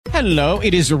Hello,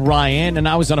 it is Ryan, and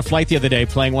I was on a flight the other day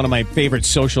playing one of my favorite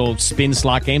social spin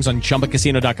slot games on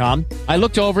ChumbaCasino.com. I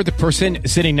looked over at the person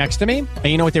sitting next to me, and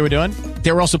you know what they were doing?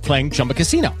 They were also playing Chumba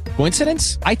Casino.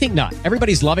 Coincidence? I think not.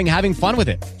 Everybody's loving having fun with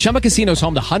it. Chumba Casino is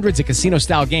home to hundreds of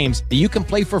casino-style games that you can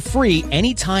play for free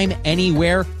anytime,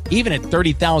 anywhere, even at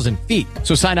 30,000 feet.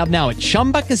 So sign up now at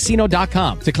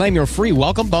ChumbaCasino.com to claim your free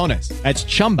welcome bonus. That's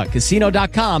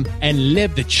ChumbaCasino.com and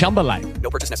live the Chumba life.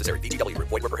 No purchase necessary. VGW.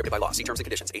 Void where prohibited by law. See terms and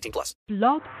conditions. 18+.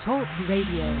 Blog Talk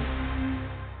Radio.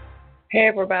 Hey,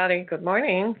 everybody. Good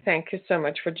morning. Thank you so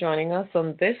much for joining us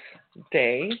on this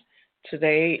day.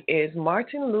 Today is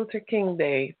Martin Luther King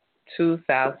Day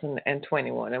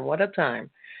 2021, and what a time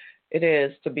it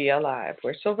is to be alive.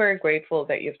 We're so very grateful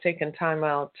that you've taken time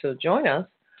out to join us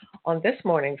on this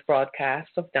morning's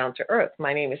broadcast of Down to Earth.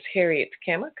 My name is Harriet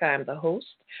Kemmick. I'm the host.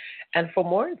 And for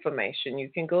more information, you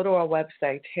can go to our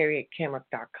website,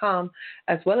 harrietkemmick.com,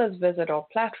 as well as visit our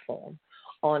platform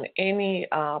on any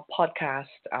podcast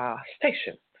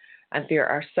station. And there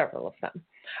are several of them.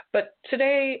 But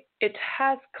today it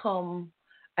has come,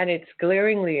 and it's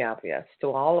glaringly obvious to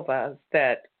all of us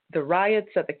that the riots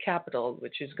at the Capitol,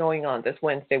 which is going on this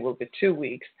Wednesday, will be 2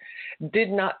 weeks, did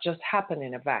not just happen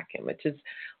in a vacuum. It is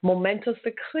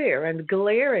momentously clear and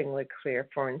glaringly clear,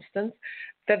 for instance,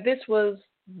 that this was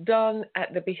done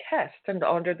at the behest and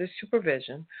under the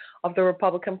supervision of the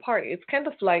Republican Party. It's kind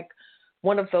of like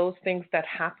one of those things that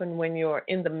happen when you're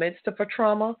in the midst of a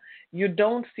trauma. You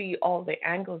don't see all the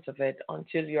angles of it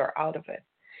until you're out of it.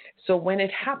 So when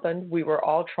it happened, we were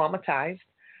all traumatized,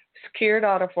 scared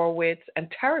out of our wits,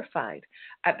 and terrified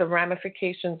at the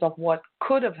ramifications of what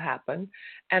could have happened,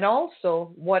 and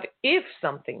also what if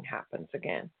something happens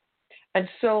again. And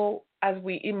so as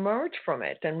we emerge from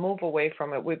it and move away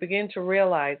from it, we begin to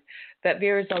realize that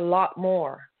there is a lot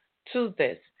more to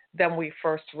this than we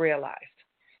first realized.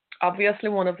 Obviously,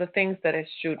 one of the things that is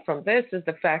shoot from this is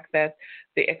the fact that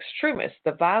the extremists,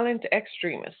 the violent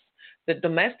extremists, the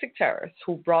domestic terrorists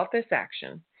who brought this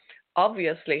action,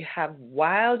 obviously have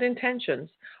wild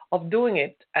intentions of doing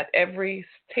it at every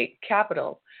state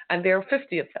capital, and there are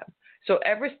 50 of them. So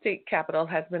every state capital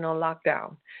has been on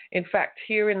lockdown. In fact,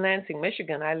 here in Lansing,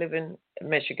 Michigan, I live in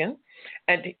Michigan,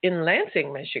 and in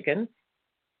Lansing, Michigan,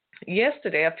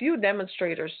 yesterday a few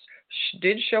demonstrators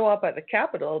did show up at the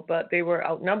Capitol, but they were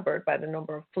outnumbered by the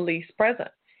number of police present.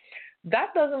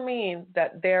 That doesn't mean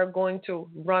that they're going to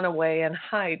run away and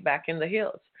hide back in the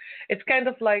hills. It's kind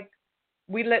of like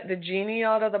we let the genie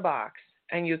out of the box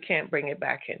and you can't bring it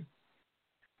back in.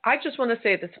 I just want to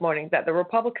say this morning that the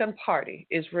Republican Party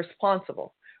is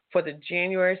responsible for the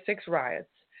January 6 riots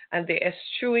and the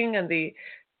eschewing and the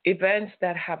events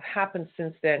that have happened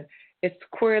since then. It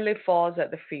squarely falls at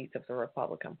the feet of the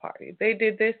Republican Party. They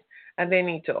did this and they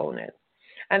need to own it.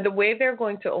 And the way they're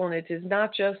going to own it is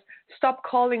not just stop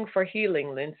calling for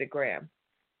healing, Lindsey Graham.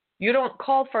 You don't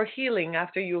call for healing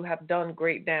after you have done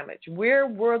great damage. Where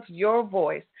was your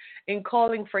voice in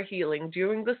calling for healing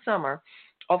during the summer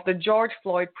of the George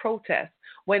Floyd protests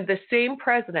when the same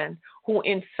president who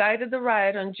incited the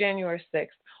riot on January 6th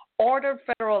ordered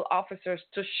federal officers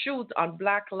to shoot on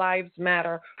Black Lives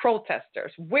Matter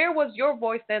protesters? Where was your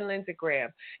voice then, Lindsey Graham,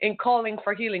 in calling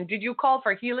for healing? Did you call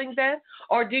for healing then?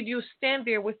 Or did you stand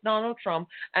there with Donald Trump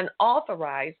and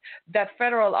authorize that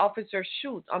federal officers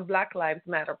shoot on Black Lives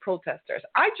Matter protesters?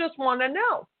 I just want to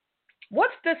know.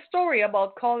 What's the story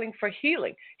about calling for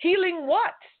healing? Healing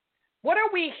what? What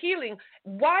are we healing?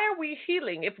 Why are we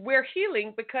healing? If we're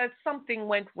healing because something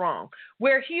went wrong.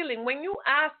 We're healing. When you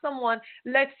ask someone,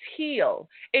 let's heal,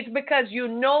 it's because you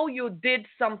know you did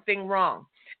something wrong.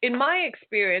 In my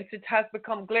experience, it has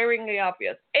become glaringly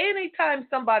obvious. Anytime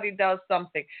somebody does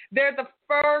something, they're the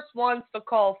first ones to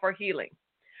call for healing.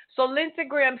 So Lindsey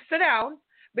Graham, sit down,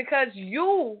 because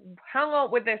you hung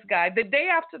out with this guy. The day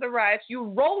after the riots, you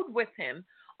rode with him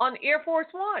on Air Force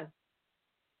One.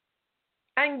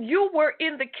 And you were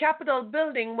in the Capitol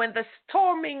building when the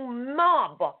storming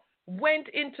mob went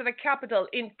into the Capitol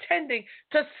intending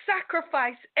to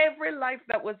sacrifice every life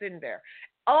that was in there.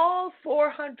 All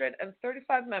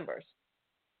 435 members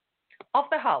of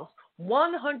the House,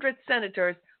 100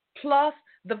 senators, plus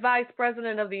the Vice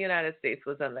President of the United States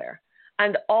was in there.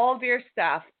 And all their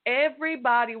staff,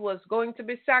 everybody was going to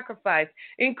be sacrificed,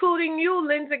 including you,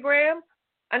 Lindsey Graham.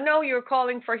 I know you're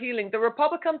calling for healing. The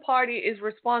Republican Party is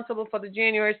responsible for the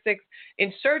January 6th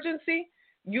insurgency.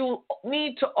 You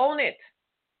need to own it.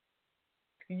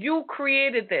 You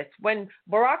created this. When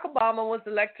Barack Obama was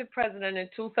elected president in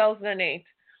 2008,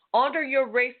 under your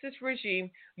racist regime,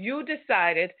 you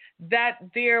decided that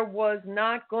there was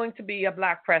not going to be a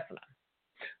black president.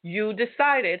 You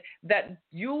decided that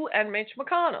you and Mitch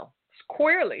McConnell,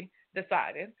 squarely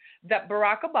decided that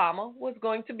Barack Obama was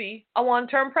going to be a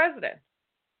one-term president.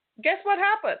 Guess what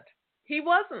happened? He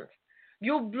wasn't.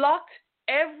 You blocked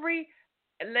every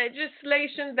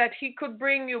legislation that he could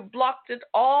bring. You blocked it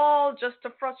all just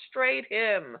to frustrate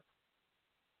him.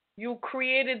 You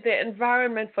created the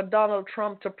environment for Donald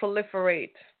Trump to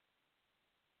proliferate.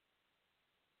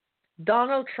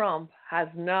 Donald Trump has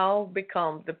now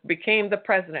became the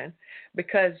president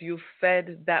because you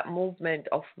fed that movement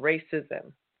of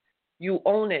racism. You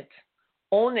own it.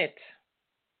 Own it.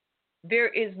 There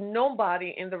is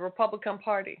nobody in the Republican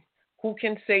Party who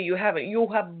can say you haven't. You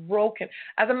have broken.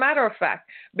 As a matter of fact,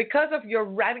 because of your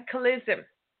radicalism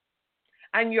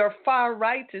and your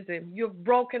far-rightism, you've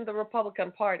broken the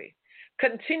Republican Party.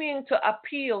 Continuing to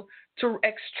appeal to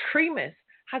extremists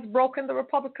has broken the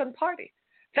Republican Party.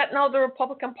 That now the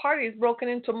Republican Party is broken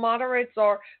into moderates,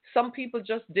 or some people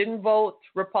just didn't vote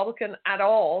Republican at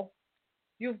all.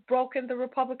 You've broken the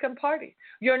Republican Party.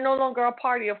 You're no longer a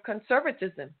party of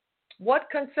conservatism. What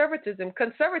conservatism?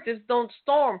 Conservatives don't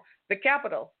storm the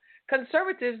Capitol.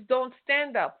 Conservatives don't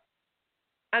stand up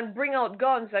and bring out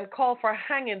guns and call for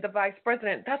hanging the vice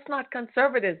president. That's not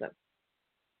conservatism.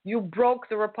 You broke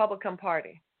the Republican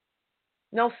Party.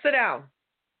 Now sit down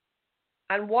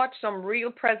and watch some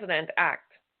real president act.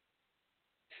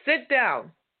 Sit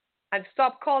down and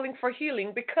stop calling for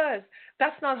healing, because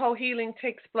that's not how healing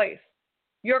takes place.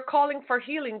 You're calling for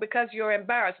healing because you're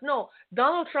embarrassed. No,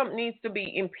 Donald Trump needs to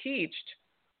be impeached.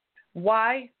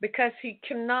 Why? Because he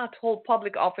cannot hold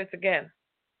public office again.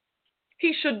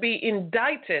 He should be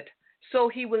indicted, so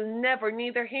he will never,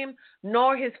 neither him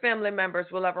nor his family members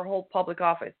will ever hold public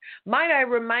office. Might I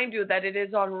remind you that it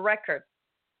is on record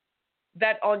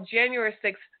that on January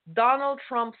 6th, Donald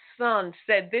Trump's son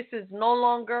said this is no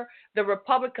longer the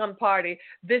Republican Party.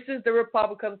 This is the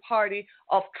Republican Party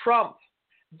of Trump.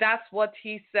 That's what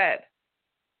he said.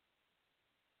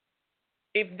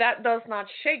 If that does not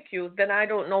shake you, then I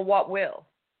don't know what will.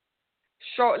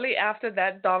 Shortly after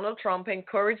that, Donald Trump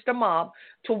encouraged the mob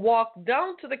to walk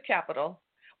down to the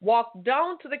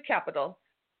Capitol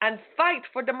and fight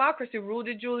for democracy.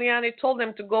 Rudy Giuliani told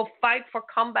them to go fight for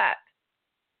combat.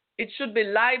 It should be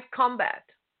live combat.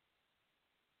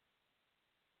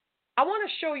 I want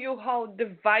to show you how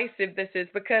divisive this is,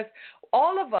 because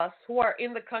all of us who are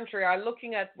in the country are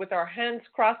looking at with our hands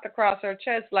crossed across our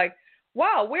chests like,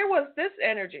 wow, where was this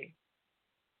energy?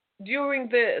 During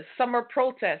the summer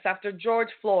protests after George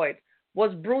Floyd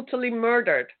was brutally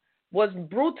murdered, was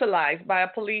brutalized by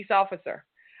a police officer.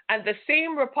 And the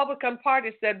same Republican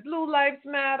Party said, Blue Lives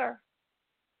Matter.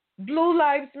 Blue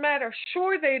Lives Matter.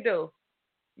 Sure they do.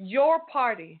 Your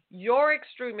party, your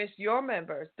extremists, your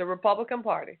members, the Republican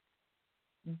Party,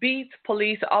 beat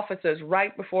police officers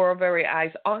right before our very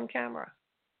eyes on camera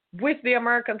with the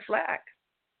American flag.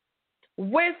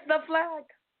 With the flag.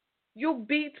 You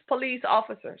beat police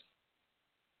officers.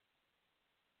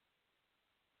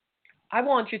 I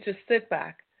want you to sit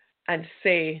back and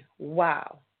say,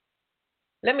 wow.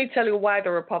 Let me tell you why the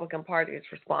Republican Party is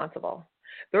responsible.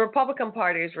 The Republican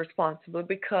Party is responsible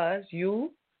because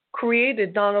you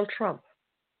created Donald Trump.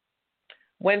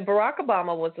 When Barack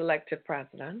Obama was elected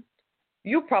president,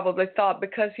 you probably thought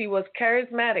because he was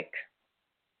charismatic.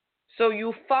 So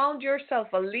you found yourself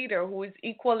a leader who is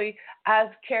equally as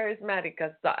charismatic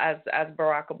as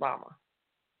Barack Obama.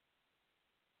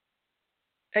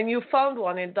 And you found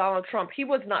one in Donald Trump. He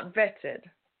was not vetted.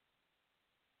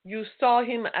 You saw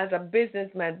him as a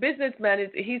businessman.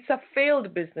 He's a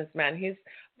failed businessman. He's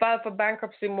filed for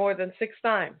bankruptcy more than 6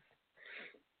 times.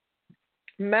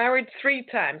 Married 3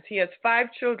 times. He has 5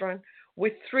 children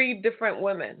with 3 different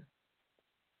women.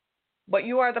 But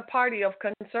you are the party of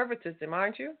conservatism,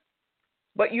 aren't you?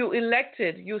 But you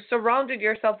surrounded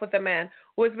yourself with a man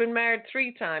who has been married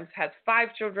 3 times, has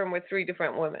 5 children with 3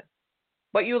 different women.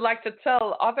 But you like to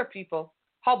tell other people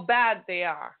how bad they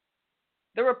are.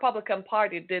 The Republican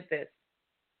Party did this.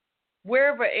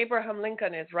 Wherever Abraham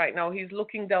Lincoln is right now, he's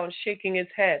looking down, shaking his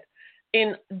head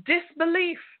in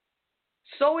disbelief.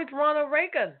 So is Ronald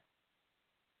Reagan.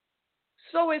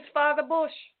 So is Father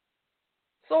Bush.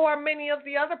 So are many of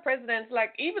the other presidents,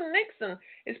 like even Nixon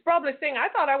is probably saying, I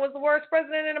thought I was the worst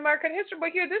president in American history,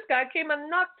 but here this guy came and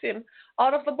knocked him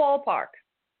out of the ballpark.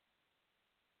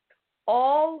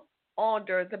 All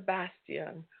under the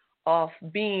bastion of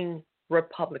being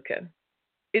Republican.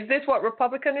 Is this what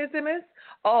republicanism is?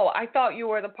 Oh, I thought you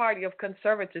were the party of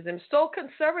conservatism. So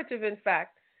conservative, in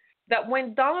fact, that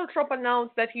when Donald Trump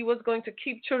announced that he was going to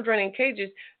keep children in cages,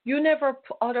 you never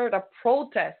uttered a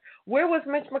protest. Where was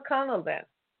Mitch McConnell then?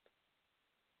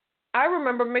 I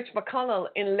remember Mitch McConnell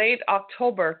in late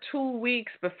October, 2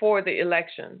 weeks before the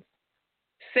elections,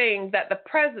 saying that the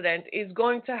president is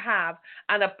going to have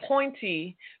an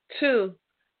appointee to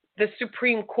the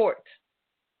Supreme Court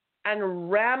and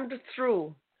rammed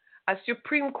through a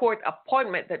Supreme Court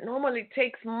appointment that normally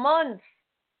takes months.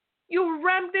 You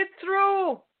rammed it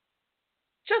through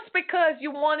just because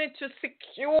you wanted to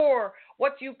secure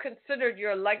what you considered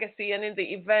your legacy and in the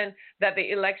event that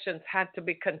the elections had to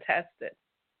be contested.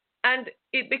 And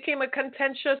it became a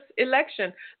contentious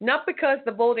election, not because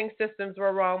the voting systems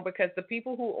were wrong, because the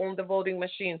people who own the voting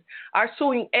machines are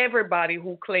suing everybody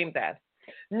who claimed that.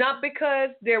 Not because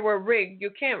they were rigged.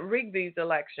 You can't rig these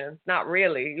elections. Not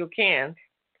really. You can.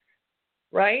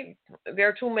 Right? There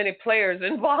are too many players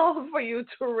involved for you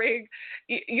to rig.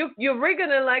 You rig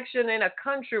an election in a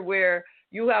country where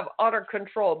you have utter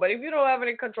control. But if you don't have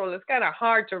any control, it's kind of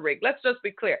hard to rig. Let's just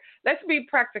be clear. Let's be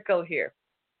practical here.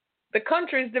 The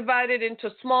country is divided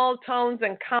into small towns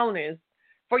and counties.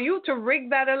 For you to rig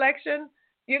that election,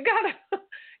 you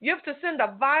have to send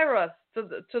a virus to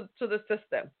the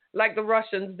system, like the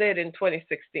Russians did in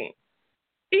 2016.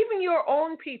 Even your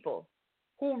own people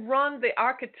who run the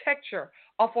architecture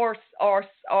of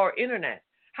our internet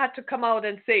had to come out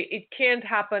and say it can't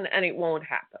happen and it won't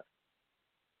happen.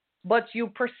 But you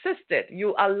persisted.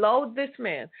 You allowed this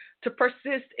man to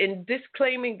persist in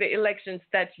disclaiming the elections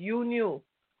that you knew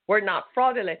were not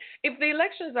fraudulent. If the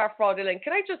elections are fraudulent,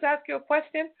 can I just ask you a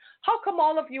question? How come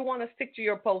all of you want to stick to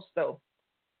your post, though?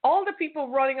 All the people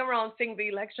running around saying the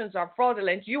elections are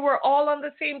fraudulent, you were all on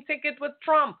the same ticket with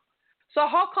Trump. So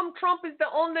how come Trump is the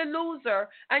only loser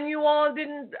and you all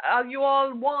didn't? You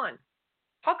all won?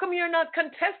 How come you're not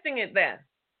contesting it then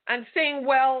and saying,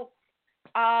 well,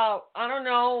 I don't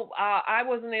know, I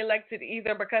wasn't elected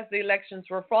either because the elections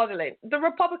were fraudulent? The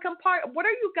Republican Party, what are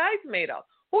you guys made of?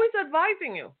 Who is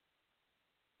advising you?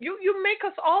 You make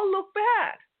us all look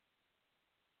bad.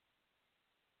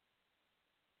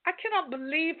 I cannot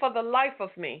believe for the life of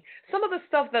me some of the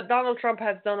stuff that Donald Trump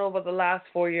has done over the last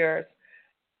 4 years.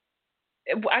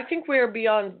 I think we are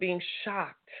beyond being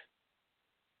shocked.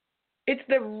 It's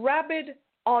the rabid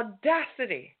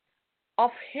audacity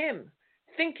of him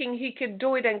thinking he could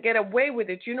do it and get away with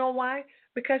it. You know why?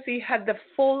 Because he had the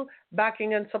full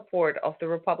backing and support of the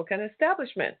Republican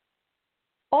establishment.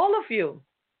 All of you.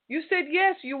 You said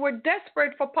yes, you were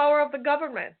desperate for power of the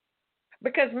government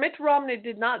because Mitt Romney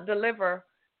did not deliver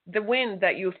the win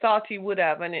that you thought he would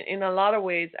have. And in a lot of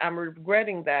ways, I'm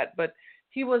regretting that. But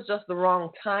he was just the wrong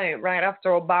time. Right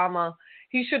after Obama,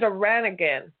 he should have ran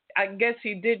again. I guess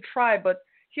he did try. But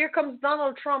here comes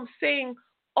Donald Trump saying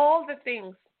all the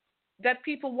things that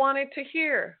people wanted to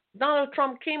hear. Donald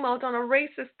Trump came out on a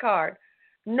racist card,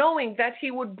 knowing that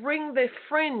he would bring the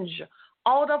fringe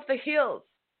out of the hills,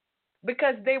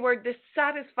 because they were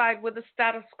dissatisfied with the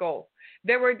status quo.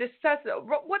 They were dissatisfied.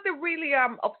 What they're really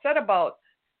upset about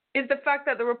is the fact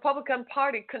that the Republican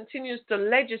Party continues to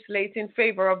legislate in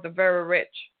favor of the very rich,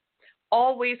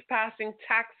 always passing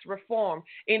tax reform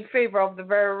in favor of the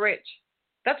very rich.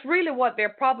 That's really what their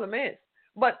problem is.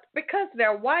 But because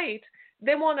they're white,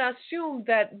 they want to assume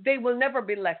that they will never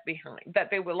be left behind, that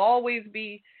they will always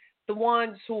be the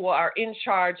ones who are in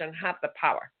charge and have the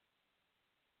power.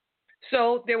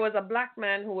 So there was a black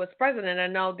man who was president,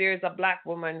 and now there's a black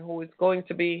woman who is going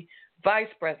to be vice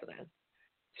president.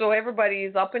 So everybody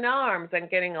is up in arms and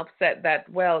getting upset that,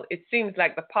 well, it seems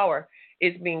like the power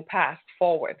is being passed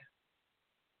forward.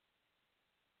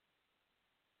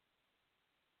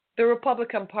 The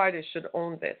Republican Party should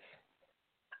own this.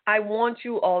 I want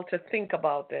you all to think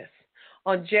about this.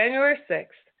 On January 6th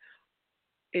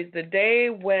is the day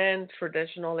when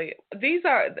traditionally, these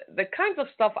are the kinds of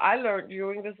stuff I learned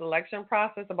during this election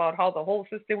process about how the whole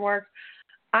system works.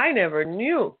 I never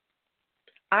knew.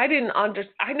 I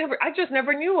just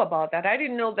never knew about that. I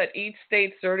didn't know that each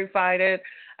state certified it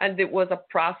and it was a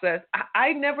process.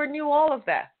 I never knew all of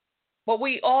that. But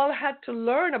we all had to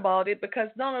learn about it because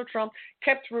Donald Trump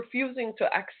kept refusing to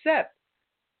accept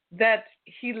that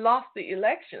he lost the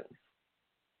elections.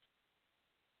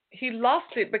 He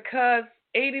lost it because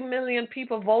 80 million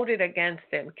people voted against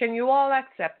him. Can you all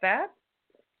accept that?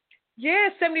 Yeah,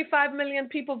 75 million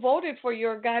people voted for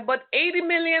your guy, but 80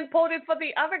 million voted for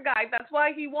the other guy. That's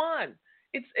why he won.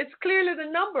 It's clearly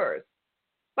the numbers.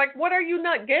 Like, what are you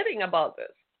not getting about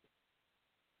this?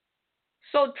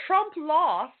 So Trump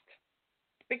lost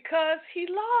because he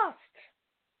lost.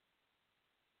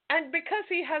 And because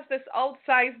he has this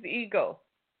outsized ego,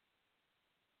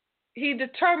 he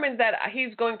determined that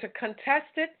he's going to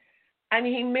contest it, and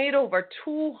he made over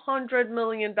 $200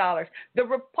 million. The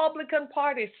Republican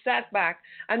Party sat back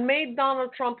and made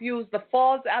Donald Trump use the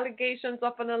false allegations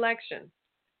of an election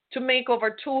to make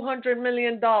over $200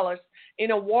 million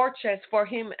in a war chest for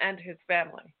him and his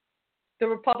family. The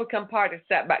Republican Party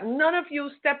sat back. None of you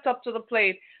stepped up to the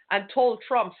plate and told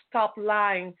Trump, stop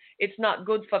lying, it's not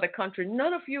good for the country.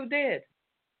 None of you did.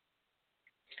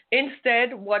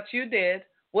 Instead, what you did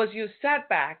was you sat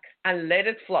back and let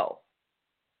it flow.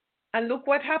 And look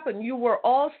what happened. You were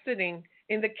all sitting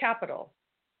in the Capitol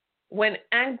when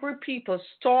angry people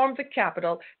stormed the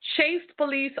Capitol, chased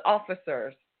police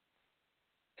officers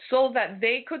so that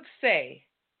they could say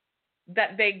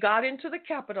that they got into the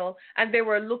Capitol and they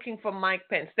were looking for Mike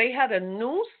Pence. They had a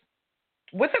noose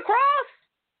with a cross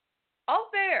out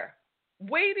there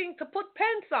waiting to put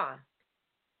Pence on.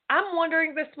 I'm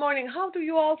wondering this morning, how do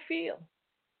you all feel?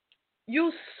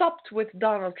 You supped with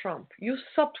Donald Trump. You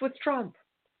supped with Trump.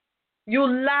 You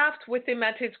laughed with him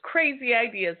at his crazy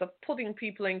ideas of putting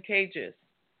people in cages.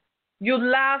 You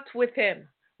laughed with him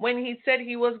when he said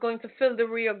he was going to fill the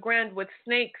Rio Grande with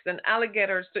snakes and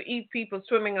alligators to eat people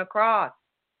swimming across.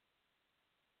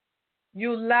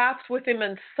 You laughed with him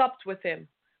and supped with him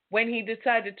when he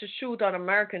decided to shoot on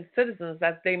American citizens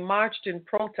as they marched in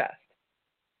protest.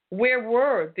 Where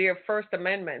were their First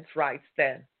Amendment rights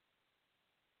then?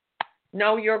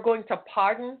 Now you're going to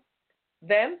pardon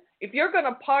them? If you're going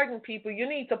to pardon people, you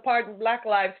need to pardon Black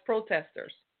Lives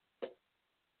protesters.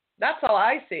 That's how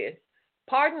I see it.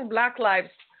 Pardon Black Lives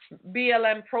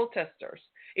BLM protesters.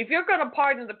 If you're going to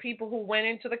pardon the people who went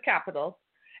into the Capitol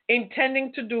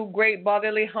intending to do great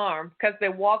bodily harm because they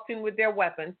walked in with their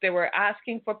weapons, they were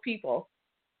asking for people,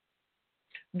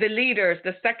 the leaders,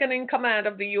 the second in command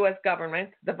of the U.S. government,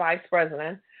 the vice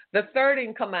president, the third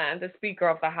in command, the Speaker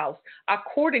of the House,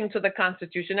 according to the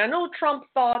Constitution. I know Trump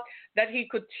thought that he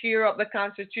could tear up the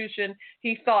Constitution.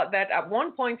 He thought that at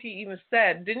one point he even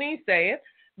said, didn't he say it,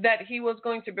 that he was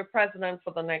going to be president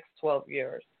for the next 12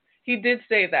 years. He did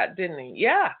say that, didn't he?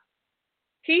 Yeah.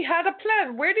 He had a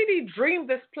plan. Where did he dream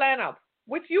this plan up?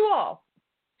 With you all.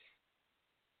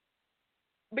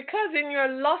 Because in your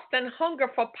lust and hunger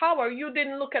for power, you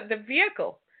didn't look at the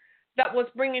vehicle that was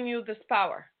bringing you this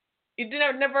power. It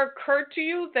never occurred to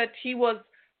you that he was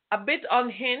a bit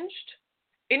unhinged.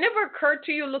 It never occurred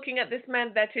to you looking at this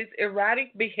man that his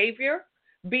erratic behavior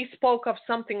bespoke of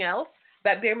something else,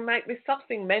 that there might be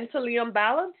something mentally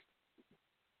unbalanced.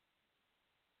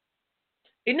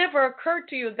 It never occurred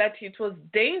to you that it was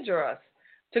dangerous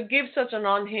to give such an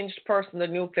unhinged person the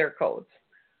nuclear codes.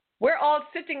 We're all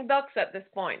sitting ducks at this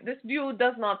point. This dude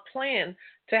does not plan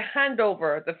to hand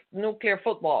over the nuclear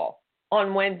football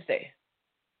on Wednesday.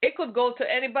 It could go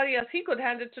to anybody else. He could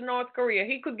hand it to North Korea.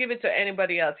 He could give it to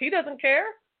anybody else. He doesn't care.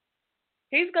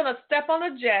 He's going to step on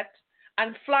a jet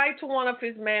and fly to one of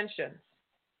his mansions.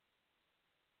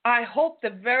 I hope the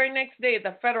very next day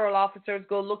the federal officers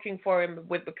go looking for him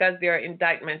because there are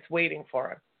indictments waiting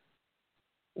for him.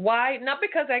 Why? Not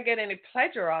because I get any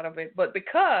pleasure out of it, but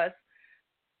because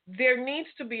there needs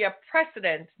to be a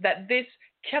precedent that this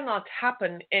cannot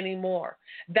happen anymore.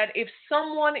 That if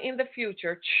someone in the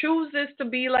future chooses to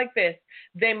be like this,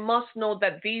 they must know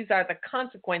that these are the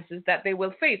consequences that they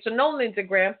will face. So no, Lindsey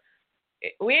Graham,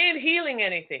 we ain't healing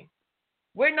anything.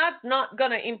 We're not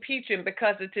going to impeach him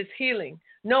because it is healing.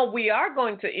 No, we are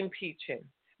going to impeach him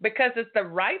because it's the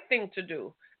right thing to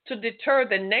do to deter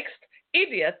the next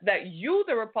idiot that you,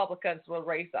 the Republicans, will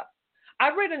raise up. I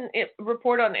read a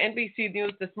report on NBC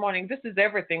News this morning. This is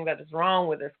everything that is wrong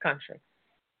with this country.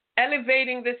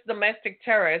 Elevating this domestic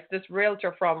terrorist, this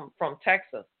realtor from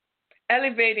Texas,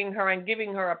 elevating her and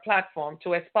giving her a platform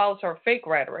to espouse her fake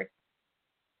rhetoric.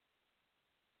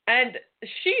 And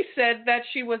she said that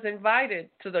she was invited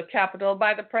to the Capitol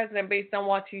by the president based on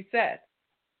what he said.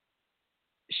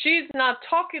 She's not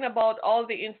talking about all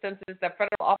the instances that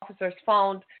federal officers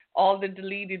found all the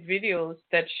deleted videos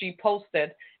that she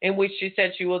posted in which she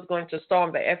said she was going to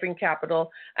storm the effing Capitol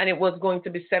and it was going to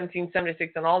be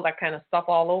 1776 and all that kind of stuff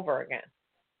all over again.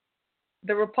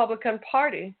 The Republican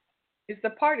Party is the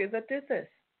party that did this.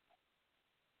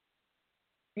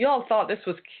 You all thought this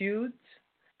was cute.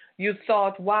 You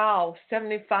thought, wow,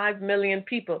 75 million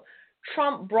people.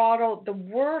 Trump brought out the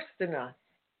worst in us.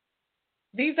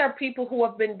 These are people who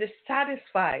have been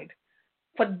dissatisfied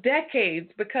for decades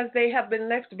because they have been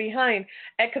left behind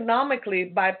economically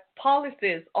by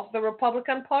policies of the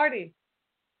Republican Party.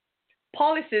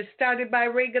 Policies started by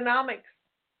Reaganomics,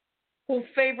 who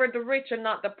favored the rich and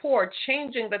not the poor,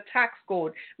 changing the tax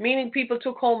code, meaning people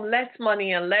took home less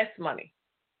money and less money.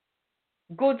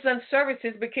 Goods and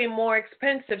services became more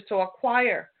expensive to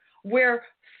acquire, where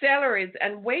salaries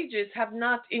and wages have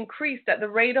not increased at the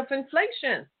rate of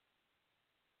inflation.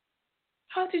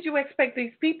 How did you expect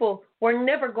these people were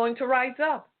never going to rise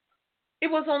up? It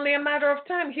was only a matter of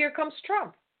time. Here comes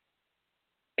Trump.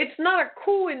 It's not a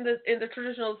coup in the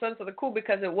traditional sense of the coup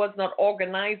because it was not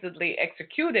organizedly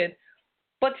executed,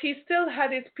 but he still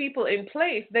had his people in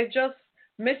place. They just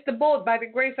missed the boat. By the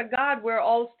grace of God, we're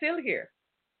all still here.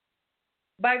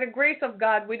 By the grace of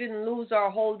God, we didn't lose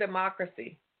our whole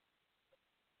democracy.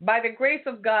 By the grace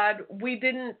of God, we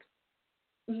didn't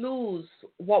lose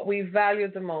what we value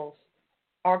the most,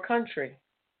 our country,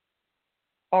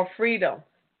 our freedom.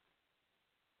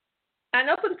 And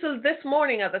up until this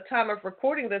morning, at the time of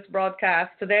recording this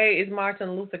broadcast, today is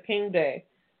Martin Luther King Day.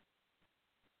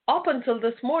 Up until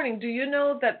this morning, do you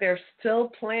know that they're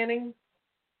still planning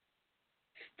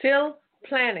to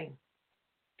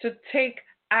take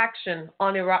action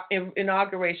on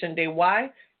Inauguration Day?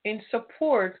 Why? In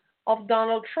support of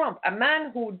Donald Trump, a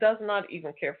man who does not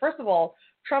even care. First of all,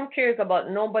 Trump cares about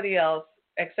nobody else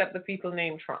except the people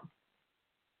named Trump.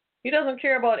 He doesn't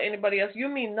care about anybody else. You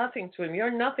mean nothing to him. You're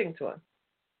nothing to him.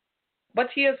 But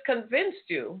he has convinced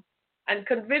you and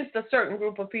convinced a certain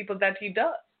group of people that he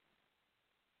does.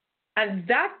 And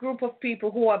that group of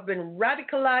people who have been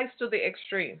radicalized to the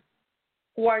extreme,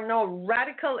 who are now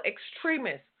radical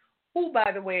extremists, who,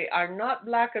 by the way, are not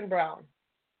black and brown,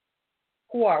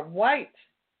 who are white,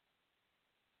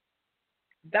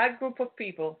 that group of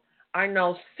people are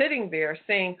now sitting there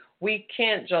saying, we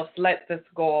can't just let this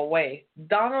go away.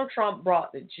 Donald Trump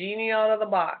brought the genie out of the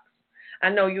box. I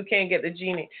know you can't get the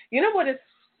genie. You know what is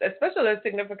especially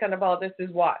significant about this is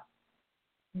what?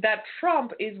 That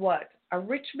Trump is what? A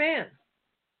rich man.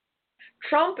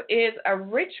 Trump is a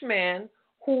rich man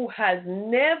who has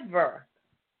never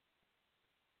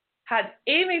had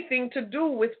anything to do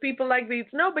with people like these.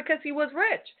 No, because he was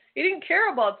rich. He didn't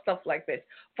care about stuff like this.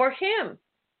 For him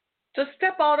to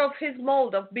step out of his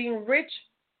mold of being rich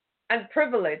and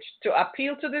privileged to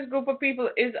appeal to this group of people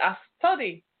is a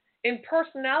study in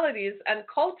personalities and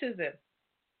cultism.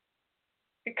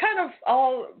 It kind of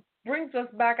all brings us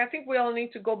back. I think we all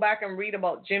need to go back and read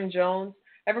about Jim Jones.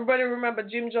 Everybody remember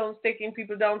Jim Jones taking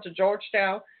people down to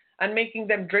Georgetown and making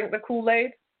them drink the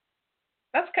Kool-Aid?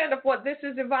 That's kind of what this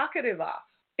is evocative of.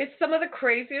 It's some of the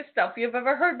craziest stuff you've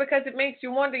ever heard because it makes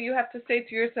you wonder. You have to say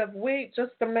to yourself, wait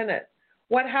just a minute.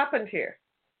 What happened here?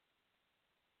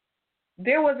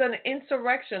 There was an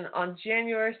insurrection on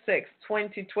January 6,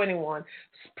 2021,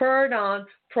 spurred on,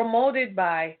 promoted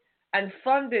by, and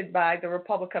funded by the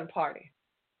Republican Party.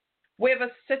 We have a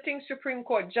sitting Supreme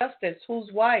Court justice whose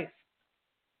wife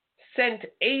sent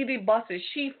 80 buses.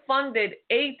 She funded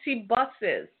 80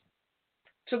 buses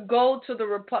to go to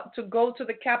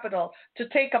the Capitol to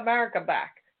take America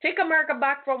back. Take America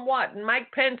back from what?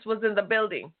 Mike Pence was in the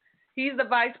building. He's the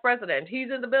vice president.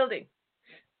 He's in the building.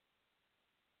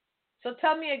 So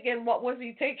tell me again, what was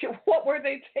he taking? What were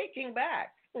they taking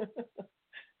back?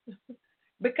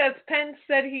 Because Pence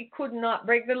said he could not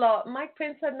break the law. Mike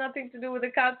Pence had nothing to do with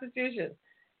the Constitution.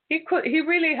 He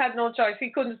really had no choice.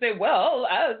 He couldn't say, well,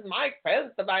 as Mike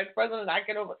Pence, the vice president, I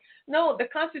can over. No, the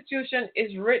Constitution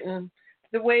is written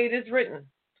the way it is written.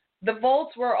 The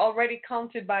votes were already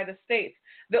counted by the states.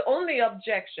 The only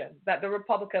objection that the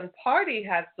Republican Party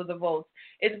has to the votes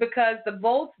is because the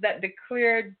votes that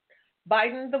declared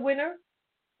Biden the winner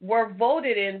were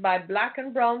voted in by black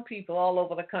and brown people all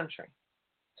over the country.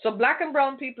 So black and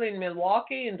brown people in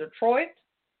Milwaukee, in Detroit,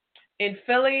 in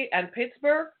Philly and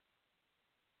Pittsburgh,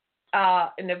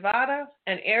 in Nevada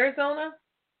and Arizona,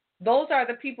 those are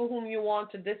the people whom you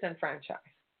want to disenfranchise.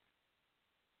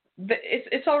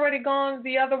 It's already gone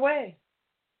the other way.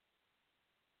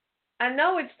 And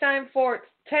now it's time for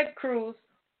Ted Cruz,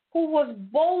 who was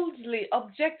boldly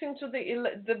objecting to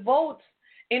the votes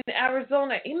in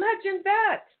Arizona. Imagine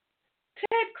that.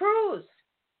 Ted Cruz.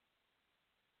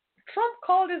 Trump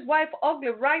called his wife ugly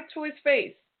right to his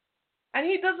face. And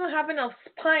he doesn't have enough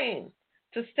spine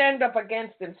to stand up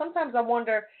against him. Sometimes I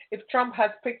wonder if Trump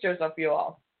has pictures of you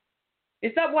all.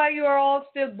 Is that why you are all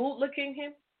still bootlicking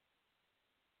him?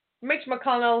 Mitch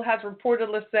McConnell has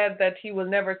reportedly said that he will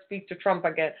never speak to Trump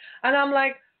again. And I'm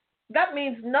like, that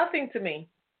means nothing to me.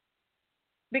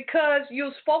 Because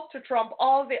you spoke to Trump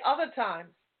all the other times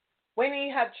when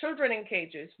he had children in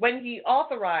cages, when he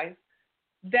authorized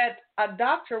that a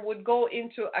doctor would go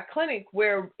into a clinic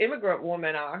where immigrant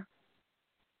women are,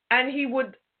 and he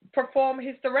would perform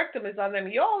hysterectomies on them.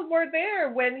 You all were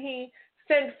there when he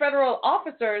sent federal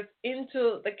officers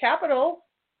into the Capitol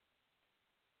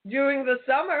during the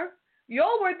summer. You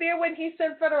all were there when he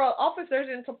sent federal officers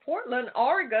into Portland,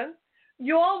 Oregon.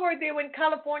 You all were there when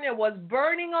California was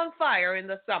burning on fire in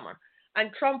the summer,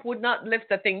 and Trump would not lift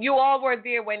a thing. You all were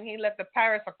there when he left the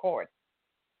Paris Accord.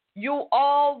 You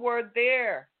all were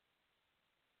there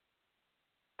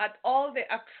at all the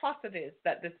atrocities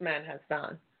that this man has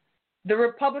done. The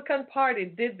Republican Party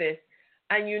did this,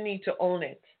 and you need to own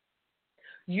it.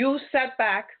 You sat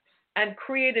back and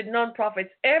created nonprofits.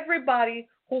 Everybody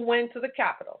who went to the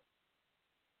Capitol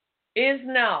is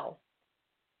now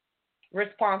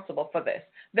responsible for this.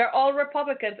 They're all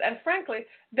Republicans, and frankly,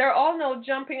 they're all now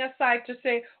jumping aside to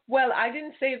say, well, I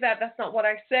didn't say that, that's not what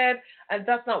I said, and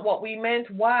that's not what we meant.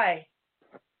 Why?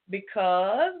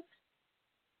 Because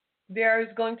there is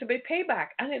going to be payback,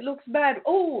 and it looks bad.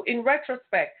 Oh, in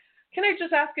retrospect, can I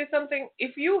just ask you something?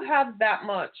 If you have that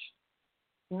much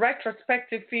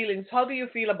retrospective feelings, how do you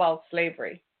feel about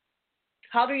slavery?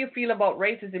 How do you feel about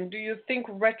racism? Do you think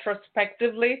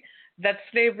retrospectively that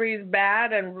slavery is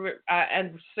bad and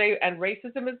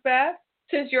racism is bad?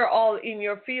 Since you're all in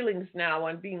your feelings now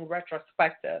and being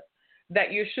retrospective,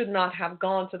 that you should not have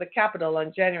gone to the Capitol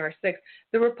on January 6th.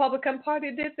 The Republican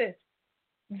Party did this.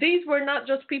 These were not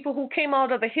just people who came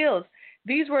out of the hills.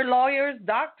 These were lawyers,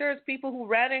 doctors, people who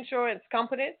ran insurance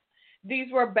companies.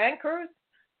 These were bankers.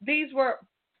 These were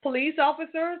police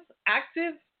officers,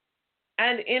 active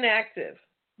and inactive.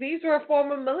 These were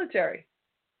former military.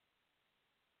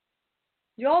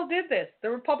 You all did this. The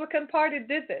Republican Party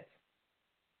did this.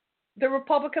 The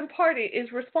Republican Party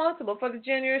is responsible for the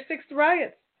January 6th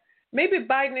riots. Maybe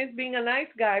Biden is being a nice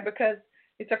guy because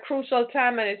it's a crucial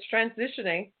time and it's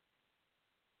transitioning.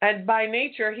 And by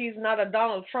nature, he's not a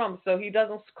Donald Trump, so he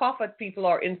doesn't scoff at people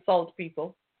or insult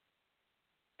people.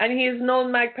 And he has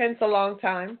known Mike Pence a long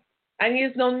time. And he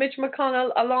has known Mitch McConnell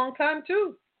a long time,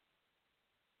 too.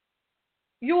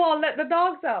 You all let the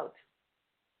dogs out.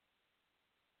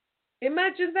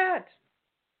 Imagine that.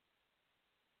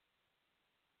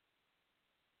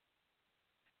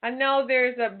 And now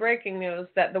there's a breaking news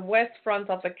that the west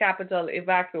front of the Capitol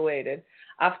evacuated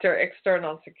after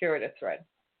external security threat.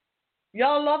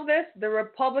 Y'all love this? The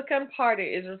Republican Party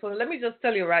is, let me just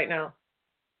tell you right now,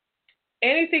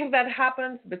 anything that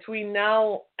happens between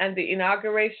now and the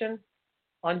inauguration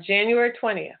on January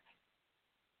 20th,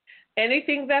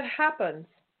 anything that happens,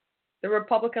 the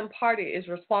Republican Party is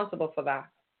responsible for that.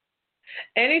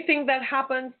 Anything that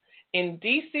happens in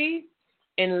D.C.,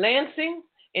 in Lansing,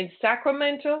 in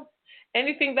Sacramento,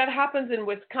 anything that happens in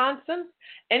Wisconsin,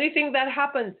 anything that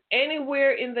happens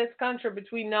anywhere in this country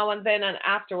between now and then and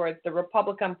afterwards, the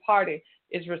Republican Party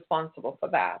is responsible for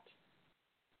that.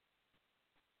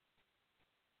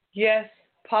 Yes,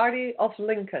 Party of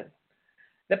Lincoln,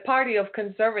 the party of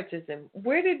conservatism.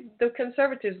 Where did the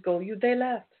conservatives go? They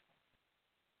left.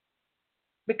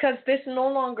 Because this no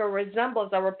longer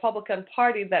resembles a Republican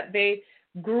Party that they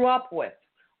grew up with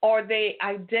or they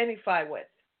identify with.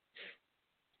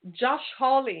 Josh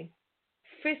Hawley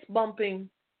fist bumping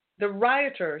the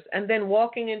rioters and then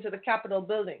walking into the Capitol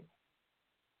building.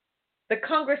 The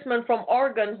congressman from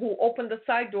Oregon who opened the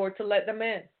side door to let them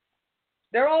in.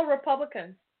 They're all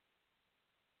Republicans.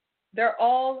 They're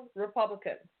all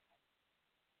Republicans.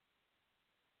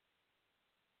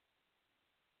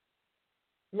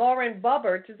 Lauren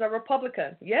Boebert is a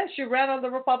Republican. Yes, she ran on the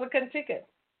Republican ticket,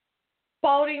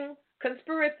 spouting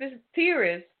conspiracy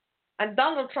theories, and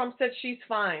Donald Trump said she's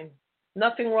fine.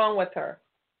 Nothing wrong with her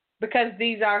because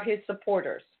these are his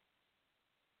supporters.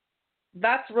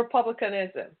 That's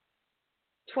Republicanism.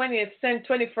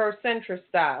 21st century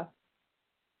style.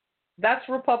 That's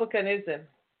Republicanism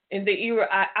in the era.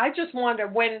 I just wonder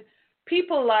when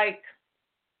people like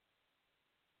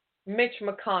Mitch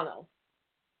McConnell,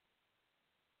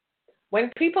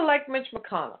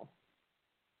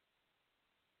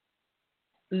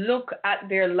 look at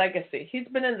their legacy. He's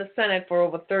been in the Senate for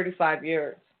over 35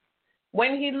 years.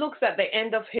 When he looks at the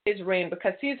end of his reign,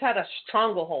 because he's had a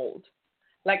stranglehold,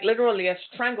 like literally a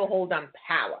stranglehold on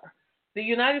power. The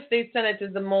United States Senate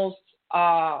is the most,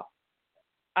 I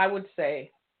would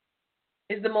say,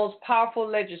 is the most powerful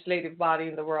legislative body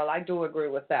in the world. I do agree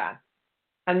with that.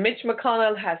 And Mitch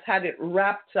McConnell has had it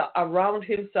wrapped around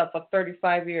himself for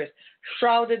 35 years,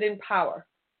 shrouded in power.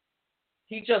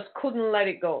 He just couldn't let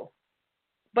it go.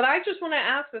 But I just want to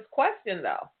ask this question,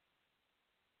 though.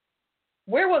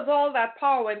 Where was all that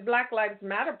power when Black Lives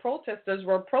Matter protesters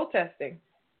were protesting?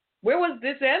 Where was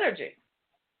this energy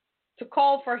to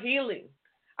call for healing?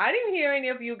 I didn't hear any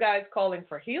of you guys calling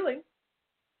for healing.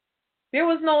 There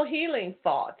was no healing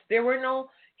thought. There were no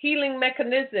healing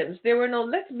mechanisms. There were no,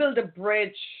 let's build a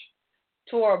bridge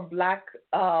to our Black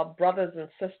brothers and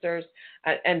sisters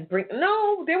and bring,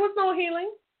 no, there was no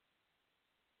healing.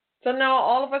 So now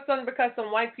all of a sudden, because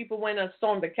some white people went and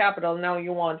stormed the Capitol, now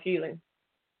you want healing.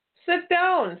 Sit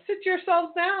down. Sit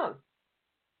yourselves down.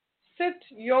 Sit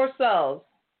yourselves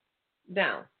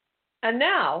down. And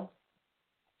now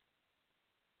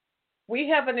we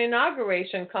have an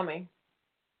inauguration coming.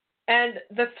 And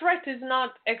the threat is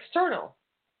not external.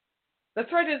 The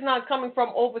threat is not coming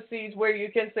from overseas where you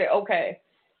can say, okay,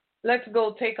 let's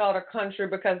go take out a country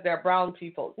because they're brown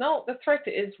people. No, the threat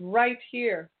is right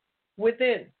here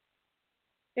within.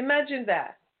 Imagine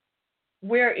that.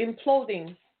 We're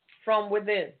imploding from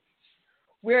within.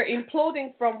 We're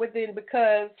imploding from within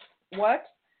because what?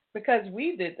 Because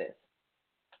we did this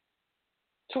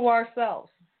to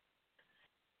ourselves.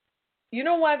 You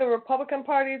know why the Republican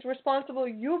Party is responsible?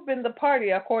 You've been the party,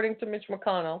 according to Mitch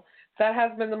McConnell, that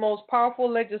has been the most powerful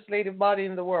legislative body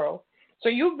in the world. So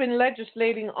you've been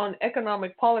legislating on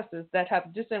economic policies that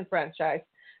have disenfranchised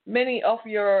many of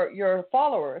your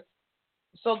followers.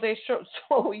 So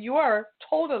you are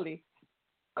totally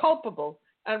culpable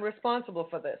and responsible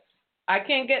for this. I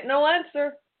can't get no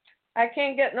answer. I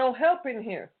can't get no help in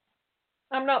here.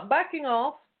 I'm not backing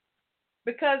off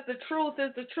because the truth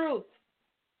is the truth.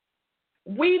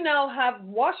 We now have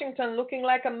Washington looking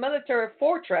like a military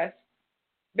fortress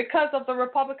because of the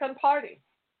Republican Party.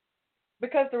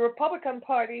 Because the Republican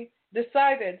Party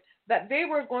decided that they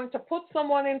were going to put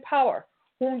someone in power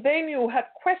whom they knew had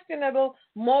questionable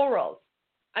morals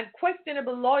and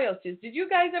questionable loyalties. Did you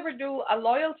guys ever do a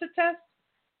loyalty test?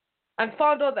 And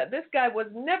found out that this guy was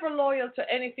never loyal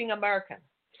to anything American.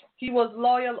 He was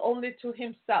loyal only to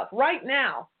himself. Right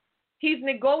now, he's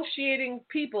negotiating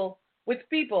with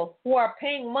people who are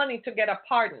paying money to get a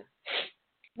pardon.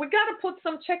 We got to put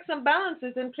some checks and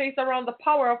balances in place around the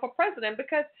power of a president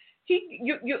because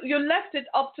you left it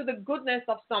up to the goodness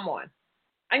of someone.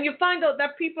 And you find out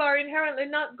that people are inherently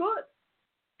not good.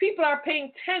 People are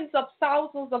paying tens of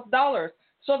thousands of dollars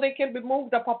so they can be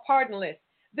moved up a pardon list.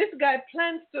 This guy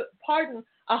plans to pardon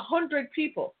 100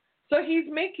 people, so he's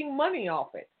making money off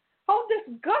it. How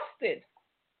disgusted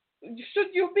should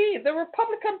you be? The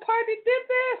Republican Party did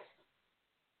this.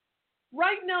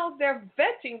 Right now, they're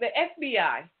vetting the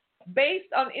FBI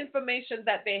based on information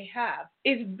that they have,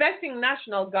 is vetting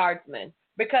National Guardsmen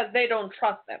because they don't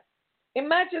trust them.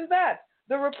 Imagine that.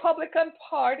 The Republican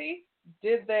Party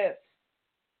did this.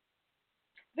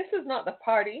 This is not the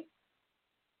party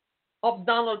of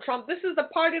Donald Trump. This is the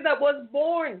party that was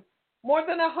born more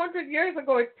than 100 years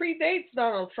ago. It predates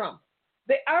Donald Trump.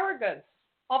 The arrogance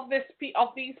of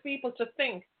these people to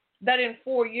think that in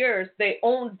 4 years they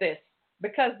owned this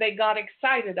because they got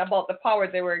excited about the power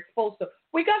they were exposed to.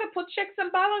 We got to put checks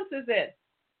and balances in.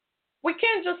 We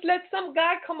can't just let some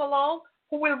guy come along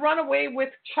who will run away with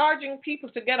charging people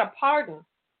to get a pardon.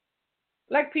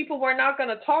 Like people were not going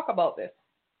to talk about this.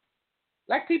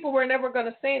 Like people were never going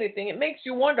to say anything. It makes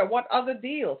you wonder what other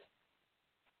deals.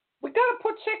 We got to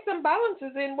put checks and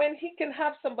balances in when he can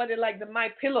have somebody like the My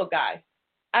Pillow guy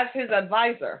as his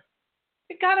advisor.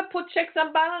 We got to put checks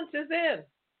and balances in.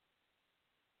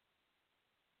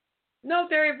 No,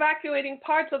 they're evacuating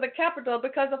parts of the Capitol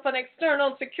because of an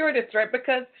external security threat,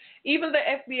 because even the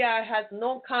FBI has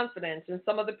no confidence in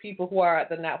some of the people who are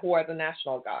the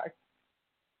National Guard.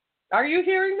 Are you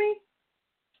hearing me?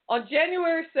 On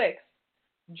January 6th,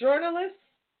 journalists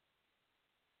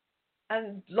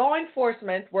and law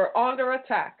enforcement were under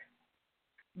attack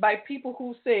by people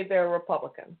who say they're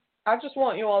Republican. I just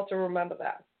want you all to remember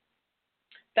that.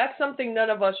 That's something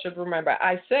none of us should remember.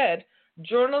 I said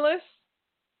journalists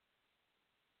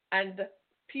and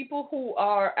people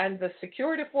and the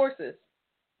security forces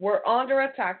were under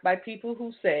attack by people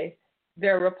who say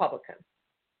they're Republican.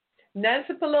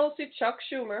 Nancy Pelosi, Chuck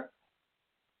Schumer,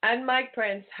 and Mike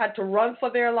Pence had to run for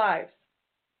their lives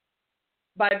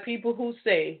by people who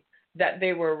say that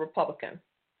they were Republican.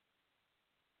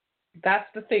 That's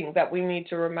the thing that we need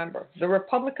to remember. The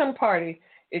Republican Party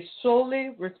is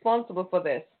solely responsible for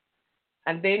this,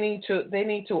 and they need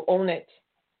to own it.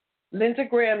 Lindsey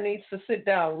Graham needs to sit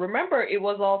down. Remember, it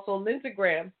was also Lindsey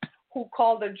Graham who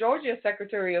called the Georgia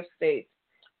Secretary of State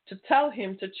to tell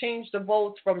him to change the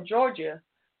votes from Georgia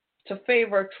to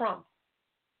favor Trump.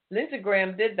 Lindsey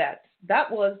Graham did that. That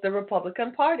was the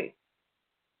Republican Party.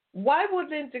 Why would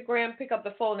Lindsey Graham pick up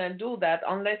the phone and do that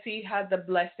unless he had the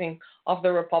blessing of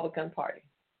the Republican Party?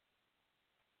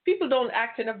 People don't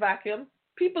act in a vacuum.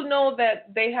 People know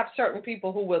that they have certain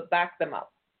people who will back them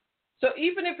up. So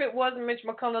even if it wasn't Mitch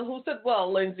McConnell who said,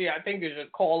 well, Lindsey, I think you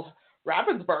should call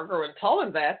Ravensburger and tell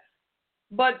him that.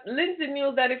 But Lindsey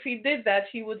knew that if he did that,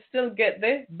 he would still get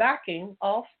the backing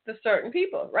of the certain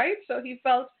people, right? So he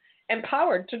felt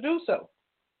empowered to do so.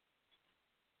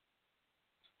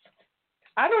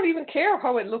 I don't even care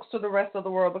how it looks to the rest of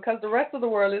the world, because the rest of the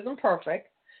world isn't perfect.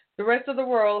 The rest of the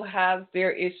world has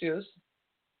their issues.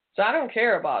 So I don't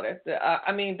care about it.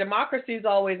 I mean, democracy is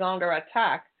always under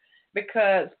attack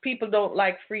because people don't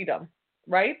like freedom,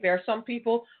 right? There are some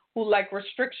people who like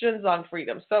restrictions on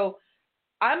freedom. So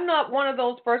I'm not one of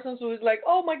those persons who is like,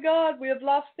 oh my God, we have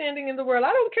lost standing in the world.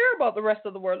 I don't care about the rest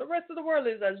of the world. The rest of the world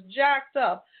is as jacked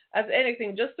up as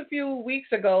anything. Just a few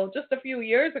weeks ago, just a few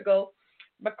years ago,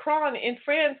 Macron in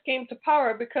France came to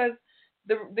power because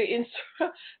the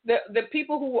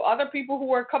people who other people who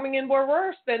were coming in were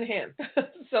worse than him.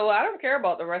 So I don't care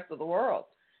about the rest of the world.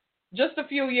 Just a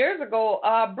few years ago,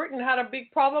 Britain had a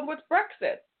big problem with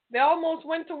Brexit. They almost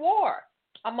went to war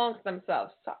amongst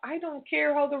themselves. So I don't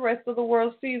care how the rest of the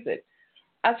world sees it.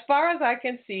 As far as I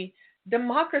can see,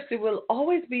 democracy will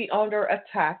always be under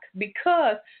attack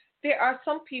because there are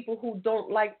some people who don't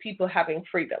like people having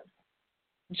freedom.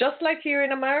 Just like here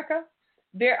in America,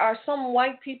 there are some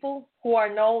white people who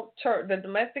are now the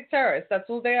domestic terrorists. That's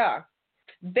who they are.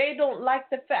 They don't like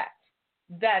the fact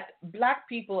that black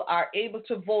people are able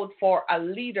to vote for a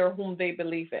leader whom they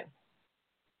believe in.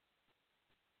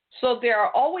 So there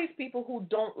are always people who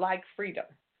don't like freedom.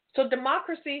 So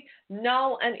democracy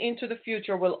now and into the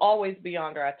future will always be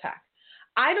under attack.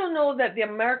 I don't know that the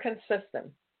American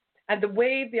system and the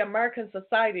way the American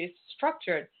society is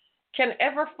structured can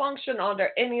ever function under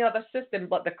any other system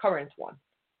but the current one.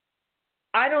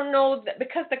 I don't know that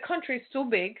because the country is too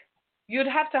big, you'd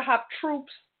have to have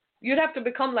troops. You'd have to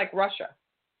become like Russia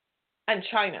and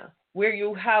China, where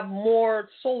you have more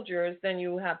soldiers than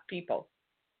you have people.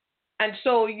 And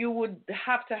so you would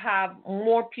have to have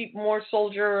more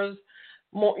soldiers,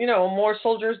 more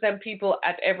soldiers than people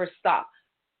at every stop.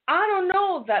 I don't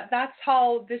know that that's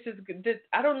how this is.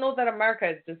 I don't know that America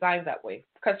is designed that way.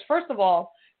 Because first of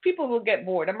all, people will get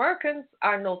bored. Americans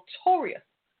are notorious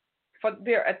for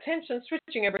their attention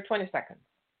switching every 20 seconds.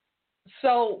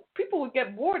 So people would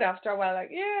get bored after a while,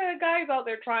 like, yeah, guys out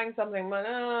there trying something, but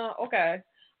okay.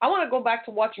 I want to go back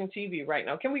to watching TV right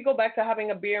now. Can we go back to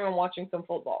having a beer and watching some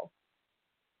football?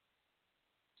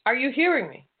 Are you hearing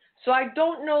me? So I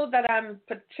don't know that I'm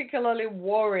particularly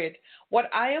worried. What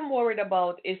I am worried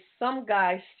about is some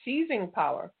guy seizing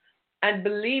power and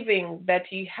believing that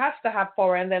he has to have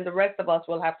power and then the rest of us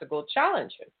will have to go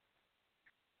challenge him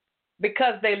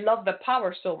because they love the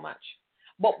power so much.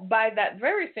 But by that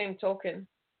very same token,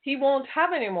 he won't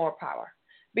have any more power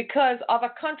because other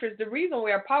countries, the reason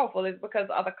we are powerful is because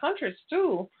other countries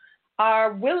too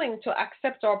are willing to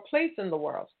accept our place in the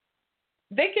world.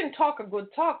 They can talk a good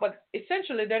talk, but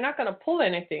essentially they're not going to pull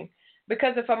anything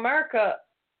because if America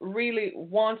really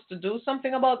wants to do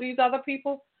something about these other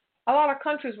people, a lot of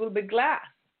countries will be glass.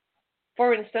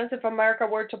 For instance, if America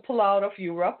were to pull out of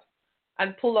Europe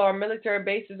and pull our military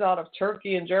bases out of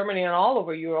Turkey and Germany and all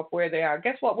over Europe where they are,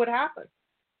 guess what would happen?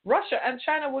 Russia and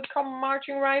China would come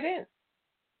marching right in.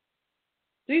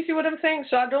 Do you see what I'm saying?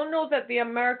 So I don't know that the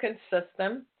American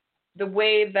system, the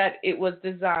way that it was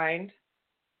designed,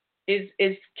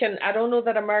 I don't know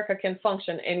that America can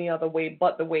function any other way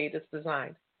but the way it is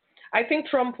designed. I think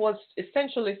Trump was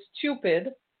essentially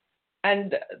stupid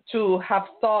and to have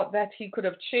thought that he could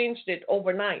have changed it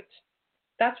overnight.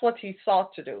 That's what he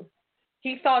sought to do.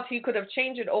 He thought he could have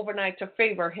changed it overnight to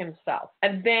favor himself.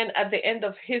 And then at the end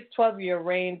of his 12-year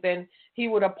reign, then he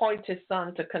would appoint his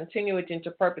son to continue it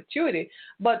into perpetuity.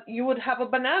 But you would have a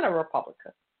banana republic.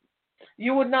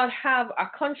 You would not have a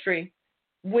country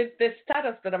with the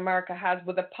status that America has,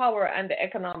 with the power and the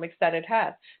economics that it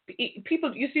has.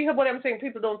 People, you see what I'm saying?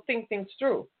 People don't think things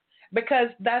through. Because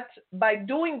that's by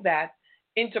doing that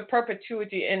into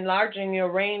perpetuity, enlarging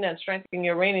your reign and strengthening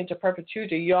your reign into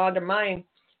perpetuity, you undermine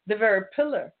the very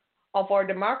pillar of our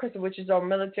democracy, which is our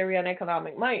military and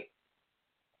economic might.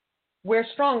 We're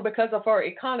strong because of our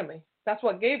economy. That's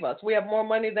what gave us. We have more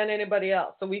money than anybody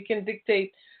else, so we can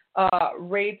dictate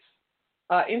rates,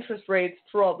 interest rates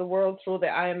throughout the world, through the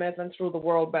IMF and through the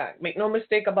World Bank. Make no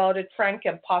mistake about it, Frank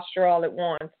can posture all at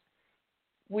once.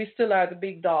 We still are the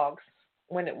big dogs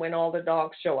when all the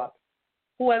dogs show up.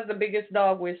 Who has the biggest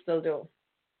dog? We still do.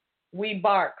 We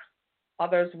bark,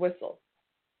 others whistle.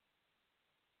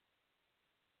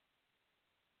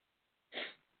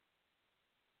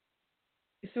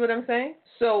 You see what I'm saying?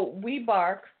 So we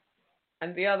bark,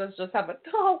 and the others just have a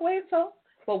dog whistle,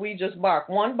 but we just bark.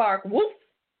 One bark, woof,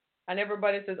 and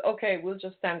everybody says, okay, we'll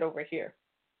just stand over here.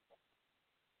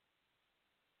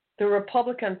 The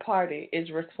Republican Party is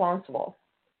responsible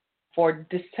for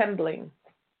dissembling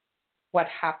what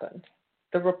happened.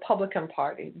 The Republican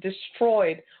Party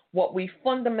destroyed what we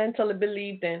fundamentally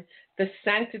believed in, the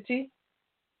sanctity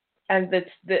and the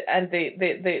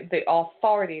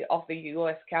authority of the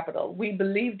U.S. Capitol. We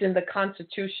believed in the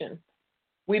Constitution.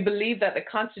 We believe that the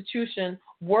Constitution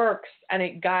works and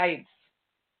it guides,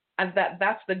 and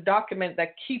that's the document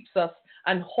that keeps us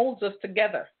and holds us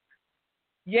together.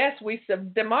 Yes,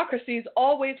 democracy is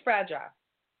always fragile.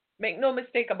 Make no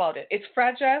mistake about it. It's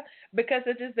fragile because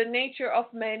it is the nature of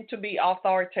men to be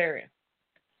authoritarian.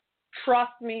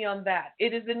 Trust me on that.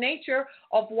 It is the nature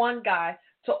of one guy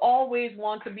to always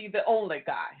want to be the only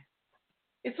guy.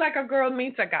 It's like a girl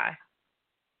meets a guy.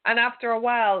 And after a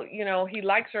while, he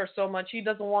likes her so much, he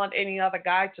doesn't want any other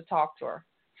guy to talk to her.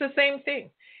 It's the same thing.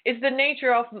 It's the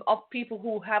nature of people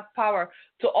who have power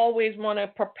to always want to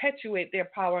perpetuate their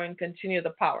power and continue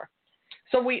the power.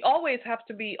 So we always have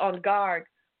to be on guard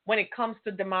when it comes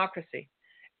to democracy.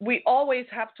 We always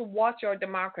have to watch our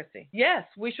democracy. Yes,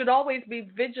 we should always be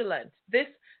vigilant. This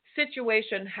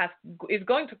situation is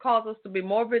going to cause us to be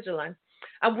more vigilant,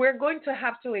 and we're going to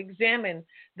have to examine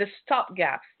the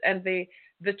stopgaps and the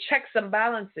checks and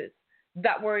balances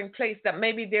that were in place, that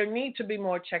maybe there need to be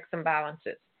more checks and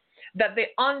balances, that the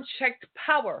unchecked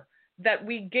power that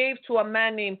we gave to a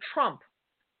man named Trump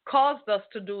caused us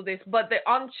to do this, but the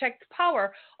unchecked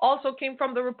power also came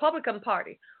from the Republican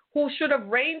Party, who should have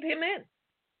reined him in.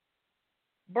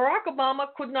 Barack Obama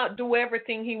could not do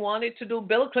everything he wanted to do.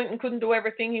 Bill Clinton couldn't do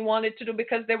everything he wanted to do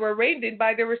because they were reined in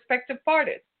by their respective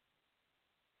parties.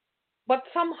 But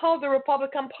somehow the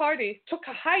Republican Party took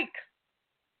a hike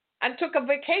and took a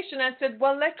vacation and said,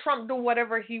 well, let Trump do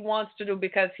whatever he wants to do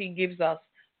because he gives us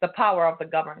the power of the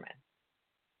government.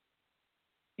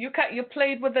 You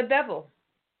played with the devil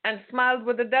and smiled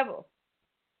with the devil.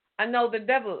 And now the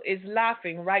devil is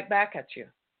laughing right back at you.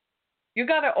 You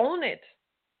got to own it.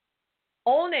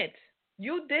 Own it.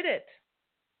 You did it.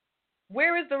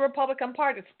 Where is the Republican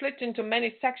Party? Split into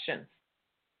many sections.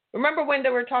 Remember when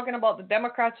they were talking about the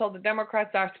Democrats, how the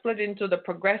Democrats are split into the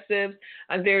progressives,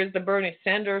 and there's the Bernie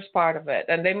Sanders part of it.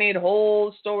 And they made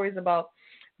whole stories about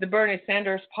the Bernie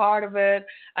Sanders part of it,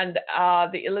 and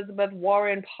the Elizabeth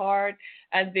Warren part,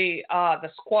 and the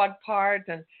squad part,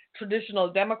 and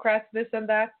traditional Democrats, this and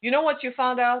that. You know what you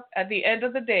found out? At the end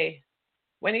of the day,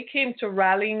 when it came to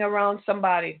rallying around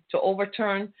somebody to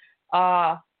overturn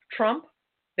Trump,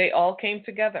 they all came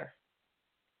together.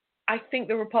 I think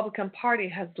the Republican Party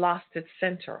has lost its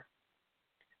center.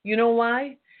 You know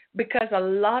why? Because a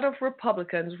lot of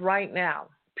Republicans right now,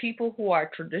 people who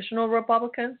are traditional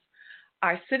Republicans,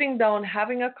 are sitting down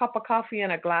having a cup of coffee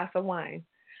and a glass of wine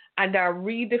and are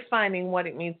redefining what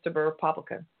it means to be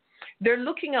Republican. They're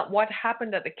looking at what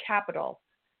happened at the Capitol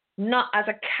not as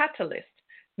a catalyst,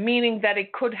 meaning that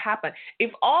it could happen.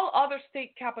 If all other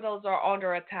state capitals are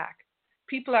under attack,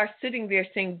 people are sitting there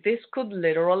saying this could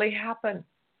literally happen.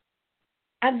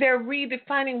 And they're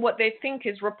redefining what they think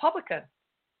is Republican.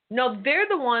 No, they're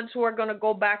the ones who are going to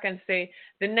go back and say,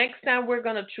 the next time we're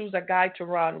going to choose a guy to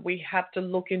run, we have to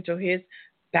look into his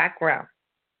background.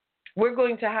 We're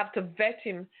going to have to vet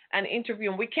him and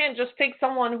interview him. We can't just take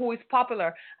someone who is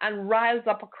popular and rise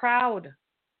up a crowd.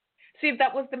 See,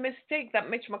 that was the mistake that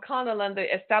Mitch McConnell and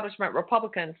the establishment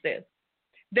Republicans did.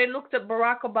 They looked at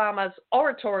Barack Obama's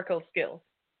oratorical skills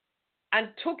and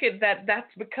took it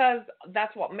that's because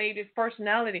that's what made his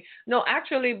personality. No,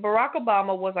 actually, Barack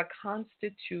Obama was a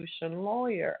constitution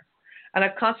lawyer and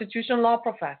a constitutional law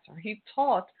professor. He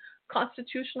taught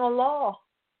constitutional law.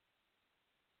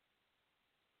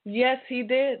 Yes, he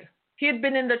did. He had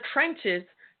been in the trenches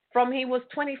from he was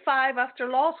 25 after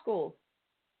law school.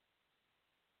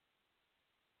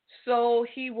 So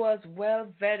he was well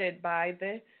vetted by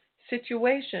the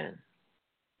situation,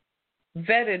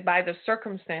 vetted by the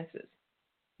circumstances.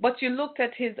 But you looked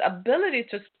at his ability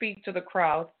to speak to the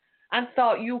crowd and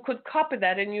thought you could copy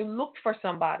that, and you looked for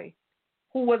somebody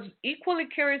who was equally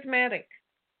charismatic,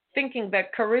 thinking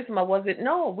that charisma was it.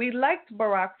 No, we liked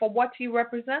Barack for what he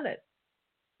represented.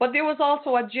 But there was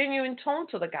also a genuine tone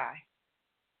to the guy.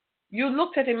 You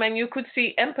looked at him and you could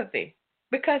see empathy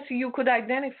because you could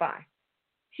identify.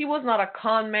 He was not a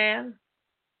con man.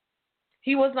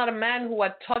 He was not a man who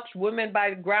had touched women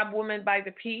grabbed women by the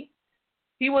pee.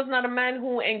 He was not a man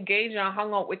who engaged and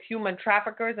hung out with human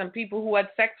traffickers and people who had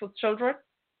sex with children.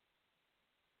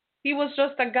 He was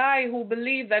just a guy who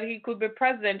believed that he could be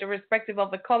president irrespective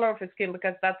of the color of his skin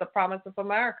because that's the promise of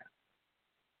America.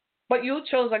 But you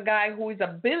chose a guy who is a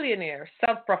billionaire,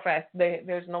 self-professed.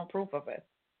 There's no proof of it.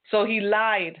 So he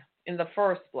lied in the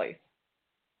first place.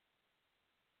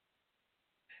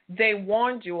 They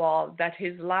warned you all that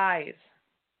his lies.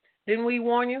 Didn't we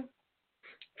warn you?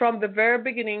 From the very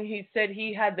beginning, he said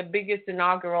he had the biggest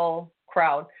inaugural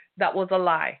crowd. That was a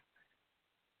lie.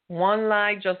 One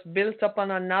lie just built up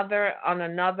on another, on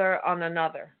another, on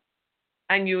another.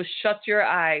 And you shut your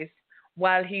eyes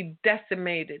while he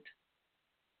decimated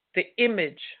the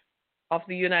image of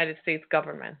the United States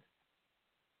government.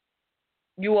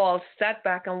 You all sat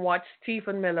back and watched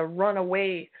Stephen Miller run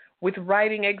away with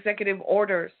writing executive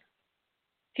orders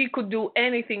He could do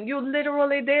anything. You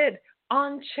literally did.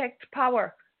 Unchecked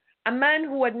power. A man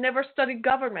who had never studied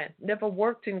government, never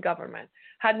worked in government,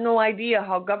 had no idea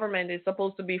how government is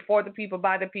supposed to be for the people,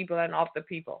 by the people, and of the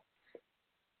people.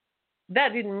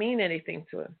 That didn't mean anything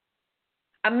to him.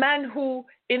 A man who,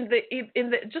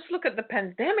 just look at the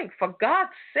pandemic, for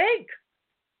God's sake,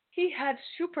 he had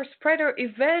super spreader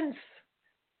events.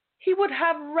 He would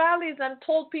have rallies and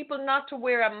told people not to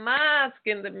wear a mask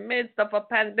in the midst of a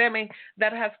pandemic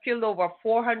that has killed over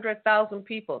 400,000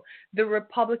 people. The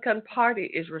Republican Party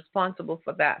is responsible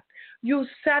for that. You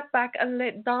sat back and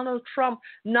let Donald Trump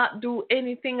not do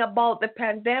anything about the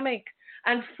pandemic,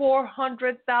 and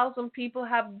 400,000 people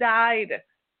have died.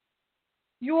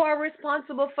 You are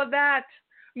responsible for that.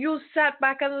 You sat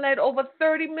back and let over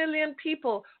 30 million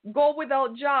people go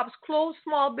without jobs, close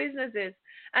small businesses,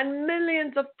 and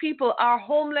millions of people are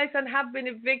homeless and have been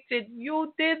evicted.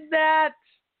 You did that.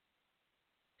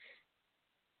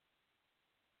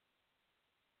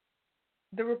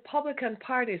 The Republican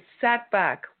Party sat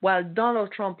back while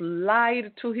Donald Trump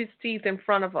lied to his teeth in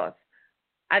front of us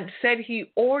and said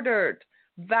he ordered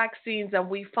vaccines, and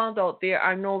we found out there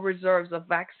are no reserves of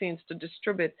vaccines to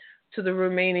distribute to the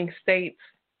remaining states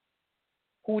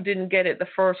who didn't get it the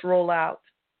first rollout.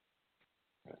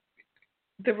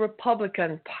 The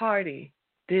Republican Party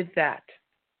did that.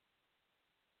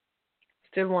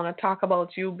 Still want to talk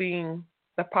about you being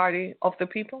the party of the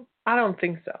people? I don't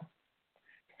think so.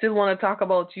 Still want to talk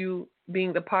about you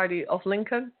being the party of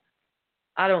Lincoln?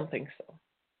 I don't think so.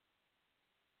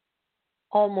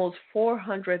 Almost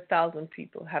 400,000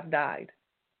 people have died.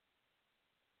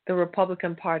 The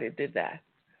Republican Party did that.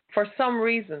 For some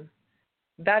reason,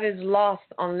 that is lost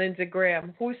on Lindsey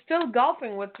Graham, who is still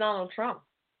golfing with Donald Trump.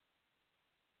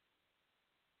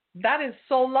 That is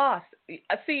so lost.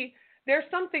 See, there's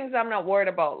some things I'm not worried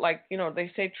about. Like,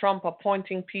 they say Trump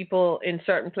appointing people in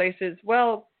certain places.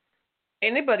 Well,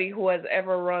 anybody who has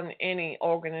ever run any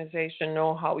organization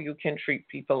know how you can treat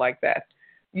people like that.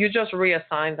 You just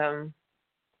reassign them,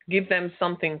 give them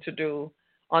something to do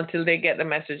until they get the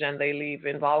message and they leave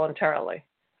involuntarily.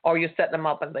 Or you set them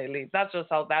up and they leave. That's just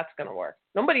how that's going to work.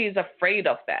 Nobody is afraid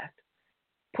of that.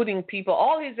 Putting people,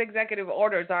 all his executive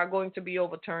orders are going to be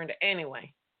overturned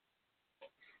anyway.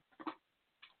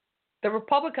 The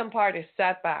Republican Party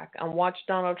sat back and watched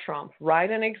Donald Trump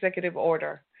write an executive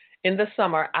order in the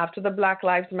summer after the Black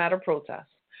Lives Matter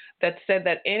protests that said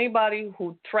that anybody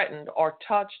who threatened or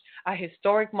touched a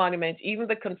historic monument, even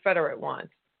the Confederate ones,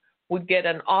 would get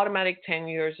an automatic 10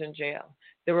 years in jail.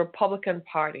 The Republican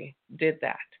Party did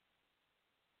that.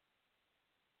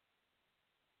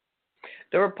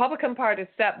 The Republican Party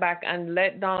sat back and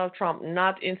let Donald Trump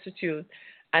not institute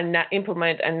and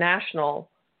implement a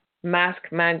national mask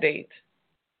mandate.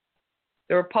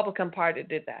 The Republican Party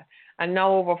did that. And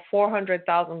now over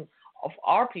 400,000 of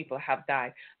our people have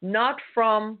died, not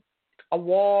from a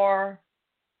war,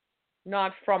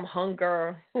 not from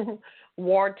hunger,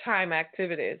 wartime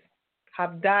activities,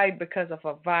 have died because of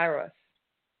a virus.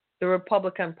 The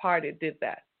Republican Party did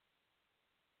that.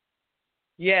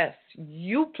 Yes,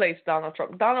 you placed Donald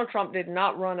Trump. Donald Trump did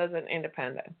not run as an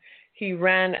independent. He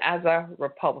ran as a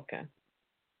Republican.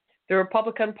 The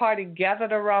Republican Party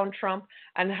gathered around Trump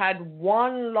and had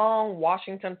one long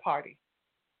Washington party.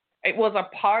 It was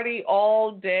a party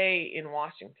all day in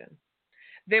Washington.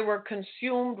 They were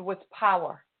consumed with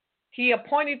power. He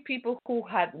appointed people who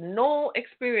had no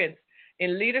experience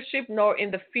in leadership nor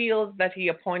in the fields that he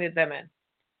appointed them in.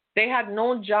 They had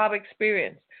no job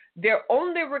experience. Their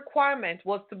only requirement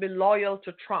was to be loyal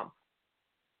to Trump.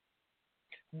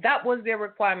 That was their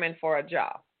requirement for a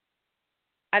job.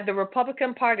 And the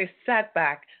Republican Party sat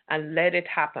back and let it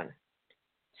happen.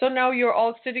 So now you're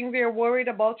all sitting there worried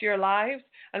about your lives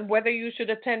and whether you should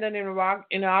attend an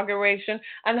inauguration.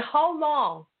 And how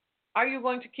long are you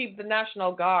going to keep the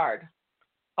National Guard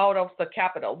out of the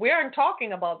Capitol? We aren't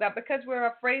talking about that because we're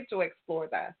afraid to explore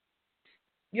that.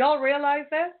 Y'all realize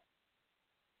that?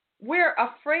 We're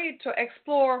afraid to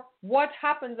explore what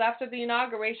happens after the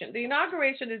inauguration. The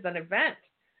inauguration is an event.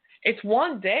 It's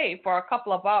one day for a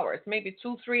couple of hours, maybe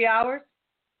 2-3 hours.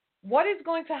 What is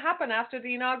going to happen after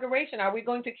the inauguration? Are we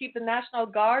going to keep the National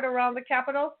Guard around the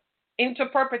Capitol into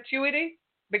perpetuity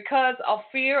because of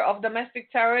fear of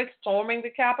domestic terrorists storming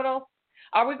the Capitol?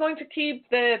 Are we going to keep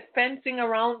the fencing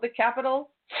around the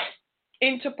Capitol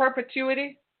into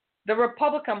perpetuity? The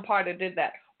Republican Party did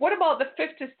that. What about the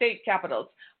 50 state capitals?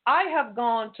 I have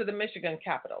gone to the Michigan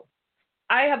Capitol.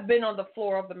 I have been on the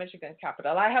floor of the Michigan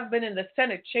Capitol. I have been in the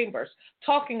Senate chambers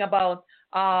talking about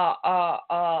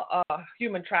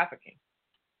human trafficking.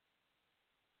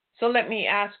 So let me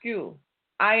ask you,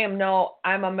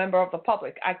 I'm a member of the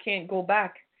public. I can't go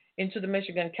back into the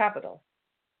Michigan Capitol.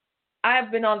 I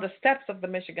have been on the steps of the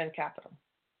Michigan Capitol.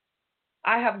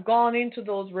 I have gone into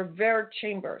those revered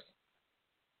chambers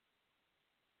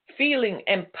feeling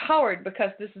empowered because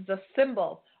this is a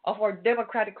symbol of our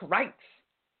democratic rights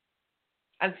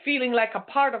and feeling like a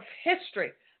part of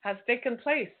history has taken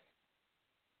place.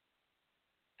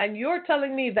 And you're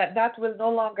telling me that that will no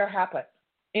longer happen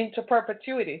into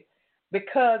perpetuity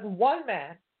because one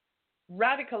man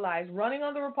radicalized, running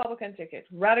on the Republican ticket,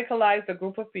 radicalized a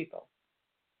group of people.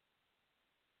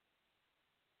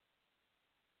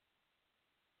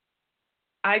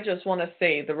 I just want to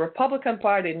say the Republican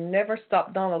Party never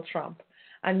stopped Donald Trump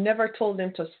and never told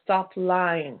him to stop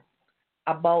lying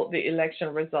about the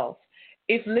election results.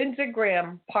 If Lindsey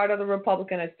Graham, part of the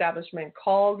Republican establishment,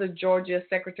 called the Georgia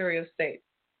Secretary of State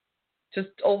to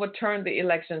overturn the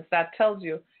elections, that tells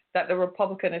you that the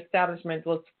Republican establishment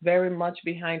was very much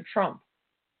behind Trump.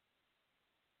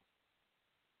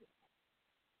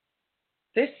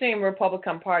 This same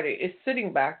Republican Party is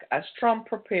sitting back as Trump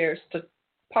prepares to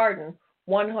pardon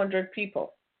 100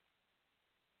 people.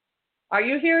 Are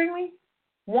you hearing me?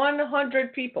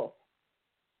 100 people.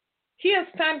 He has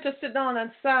time to sit down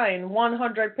and sign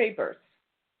 100 papers.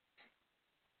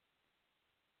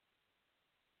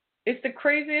 It's the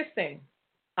craziest thing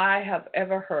I have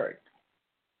ever heard.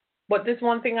 But this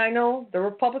one thing I know, the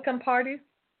Republican Party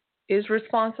is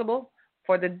responsible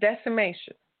for the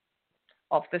decimation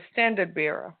of the standard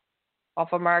bearer of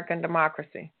American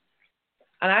democracy.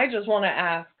 And I just want to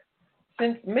ask,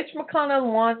 since Mitch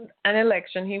McConnell won an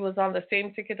election, he was on the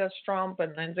same ticket as Trump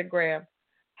and Lindsey Graham.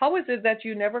 How is it that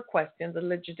you never questioned the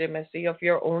legitimacy of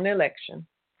your own election?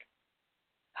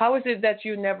 How is it that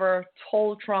you never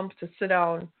told Trump to sit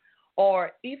down,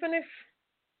 or even if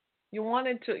you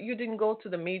wanted to, you didn't go to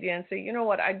the media and say, you know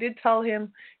what, I did tell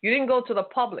him. You didn't go to the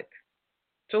public,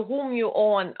 to whom you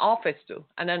owe an office to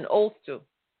and an oath to.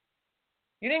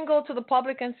 You didn't go to the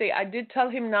public and say, I did tell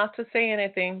him not to say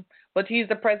anything, but he's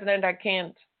the president. I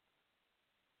can't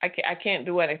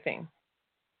do anything.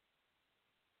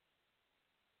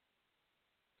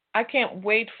 I can't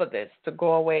wait for this to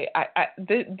go away.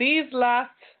 These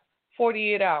last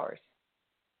 48 hours,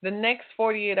 the next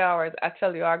 48 hours, I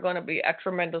tell you, are going to be a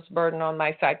tremendous burden on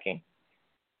my psyche.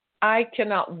 I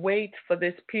cannot wait for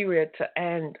this period to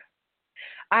end.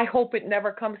 I hope it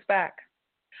never comes back.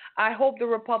 I hope the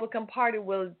Republican Party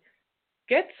will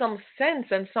get some sense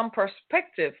and some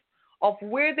perspective of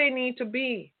where they need to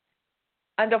be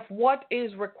and of what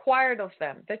is required of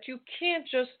them. That you can't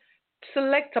just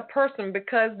select a person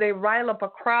because they rile up a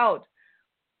crowd.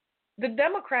 The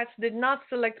Democrats did not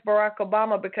select Barack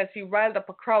Obama because he riled up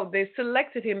a crowd. They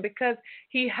selected him because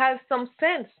he has some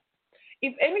sense.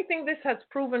 If anything, this has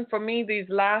proven for me these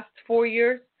last 4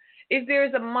 years, is there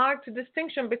is a marked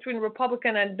distinction between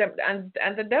Republican and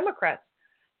the Democrats.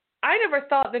 I never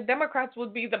thought the Democrats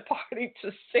would be the party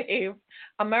to save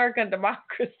American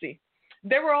democracy.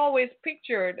 They were always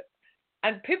pictured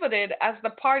and pivoted as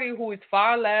the party who is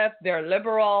far left, they're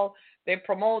liberal, they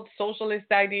promote socialist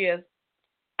ideas.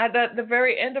 And at the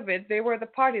very end of it, they were the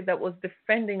party that was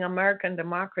defending American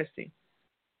democracy,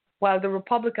 while the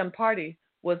Republican Party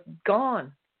was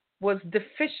gone, was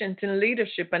deficient in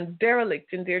leadership and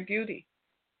derelict in their duty.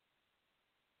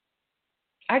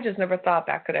 I just never thought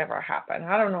that could ever happen.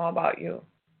 I don't know about you.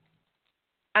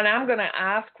 And I'm going to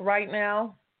ask right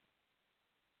now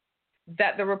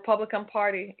that the Republican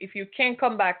Party, if you can't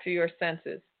come back to your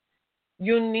senses,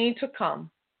 you need to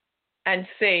come and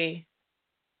say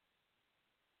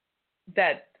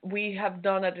that we have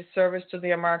done a disservice to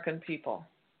the American people.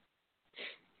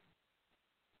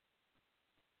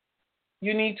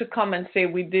 You need to come and say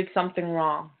we did something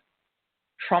wrong.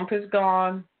 Trump is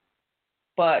gone,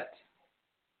 but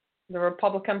the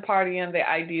Republican Party and the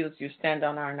ideals you stand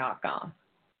on are not gone.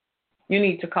 You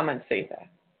need to come and say that.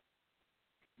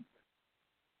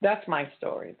 That's my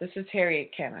story. This is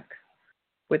Harriet Kennock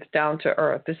with Down to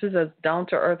Earth. This is as down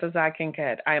to earth as I can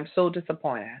get. I am so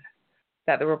disappointed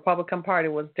that the Republican Party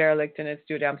was derelict in its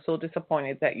duty. I'm so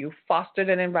disappointed that you fostered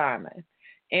an environment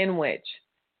in which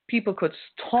people could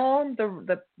storm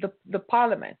the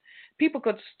parliament. People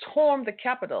could storm the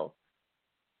Capitol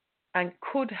and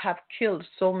could have killed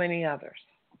so many others.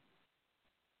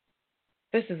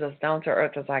 This is as down to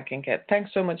earth as I can get.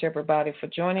 Thanks so much, everybody, for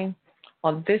joining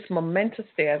on this momentous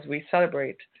day as we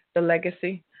celebrate the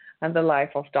legacy and the life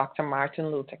of Dr.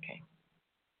 Martin Luther King.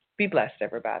 Be blessed,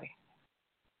 everybody.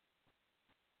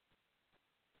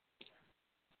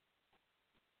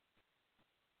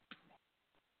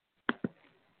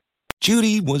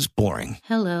 Judy was boring.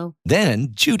 Hello. Then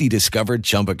Judy discovered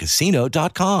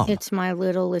ChumbaCasino.com. It's my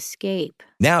little escape.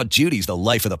 Now Judy's the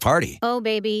life of the party. Oh,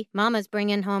 baby, mama's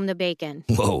bringing home the bacon.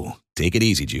 Whoa, take it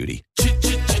easy, Judy.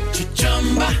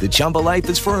 The Chumba life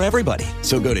is for everybody.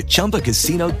 So go to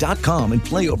ChumbaCasino.com and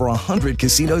play over 100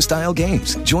 casino-style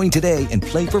games. Join today and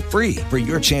play for free for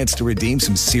your chance to redeem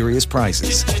some serious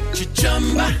prizes.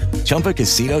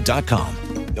 ChumbaCasino.com.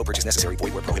 No purchase necessary.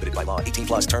 Void where prohibited by law. 18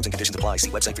 plus terms and conditions apply. See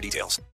website for details.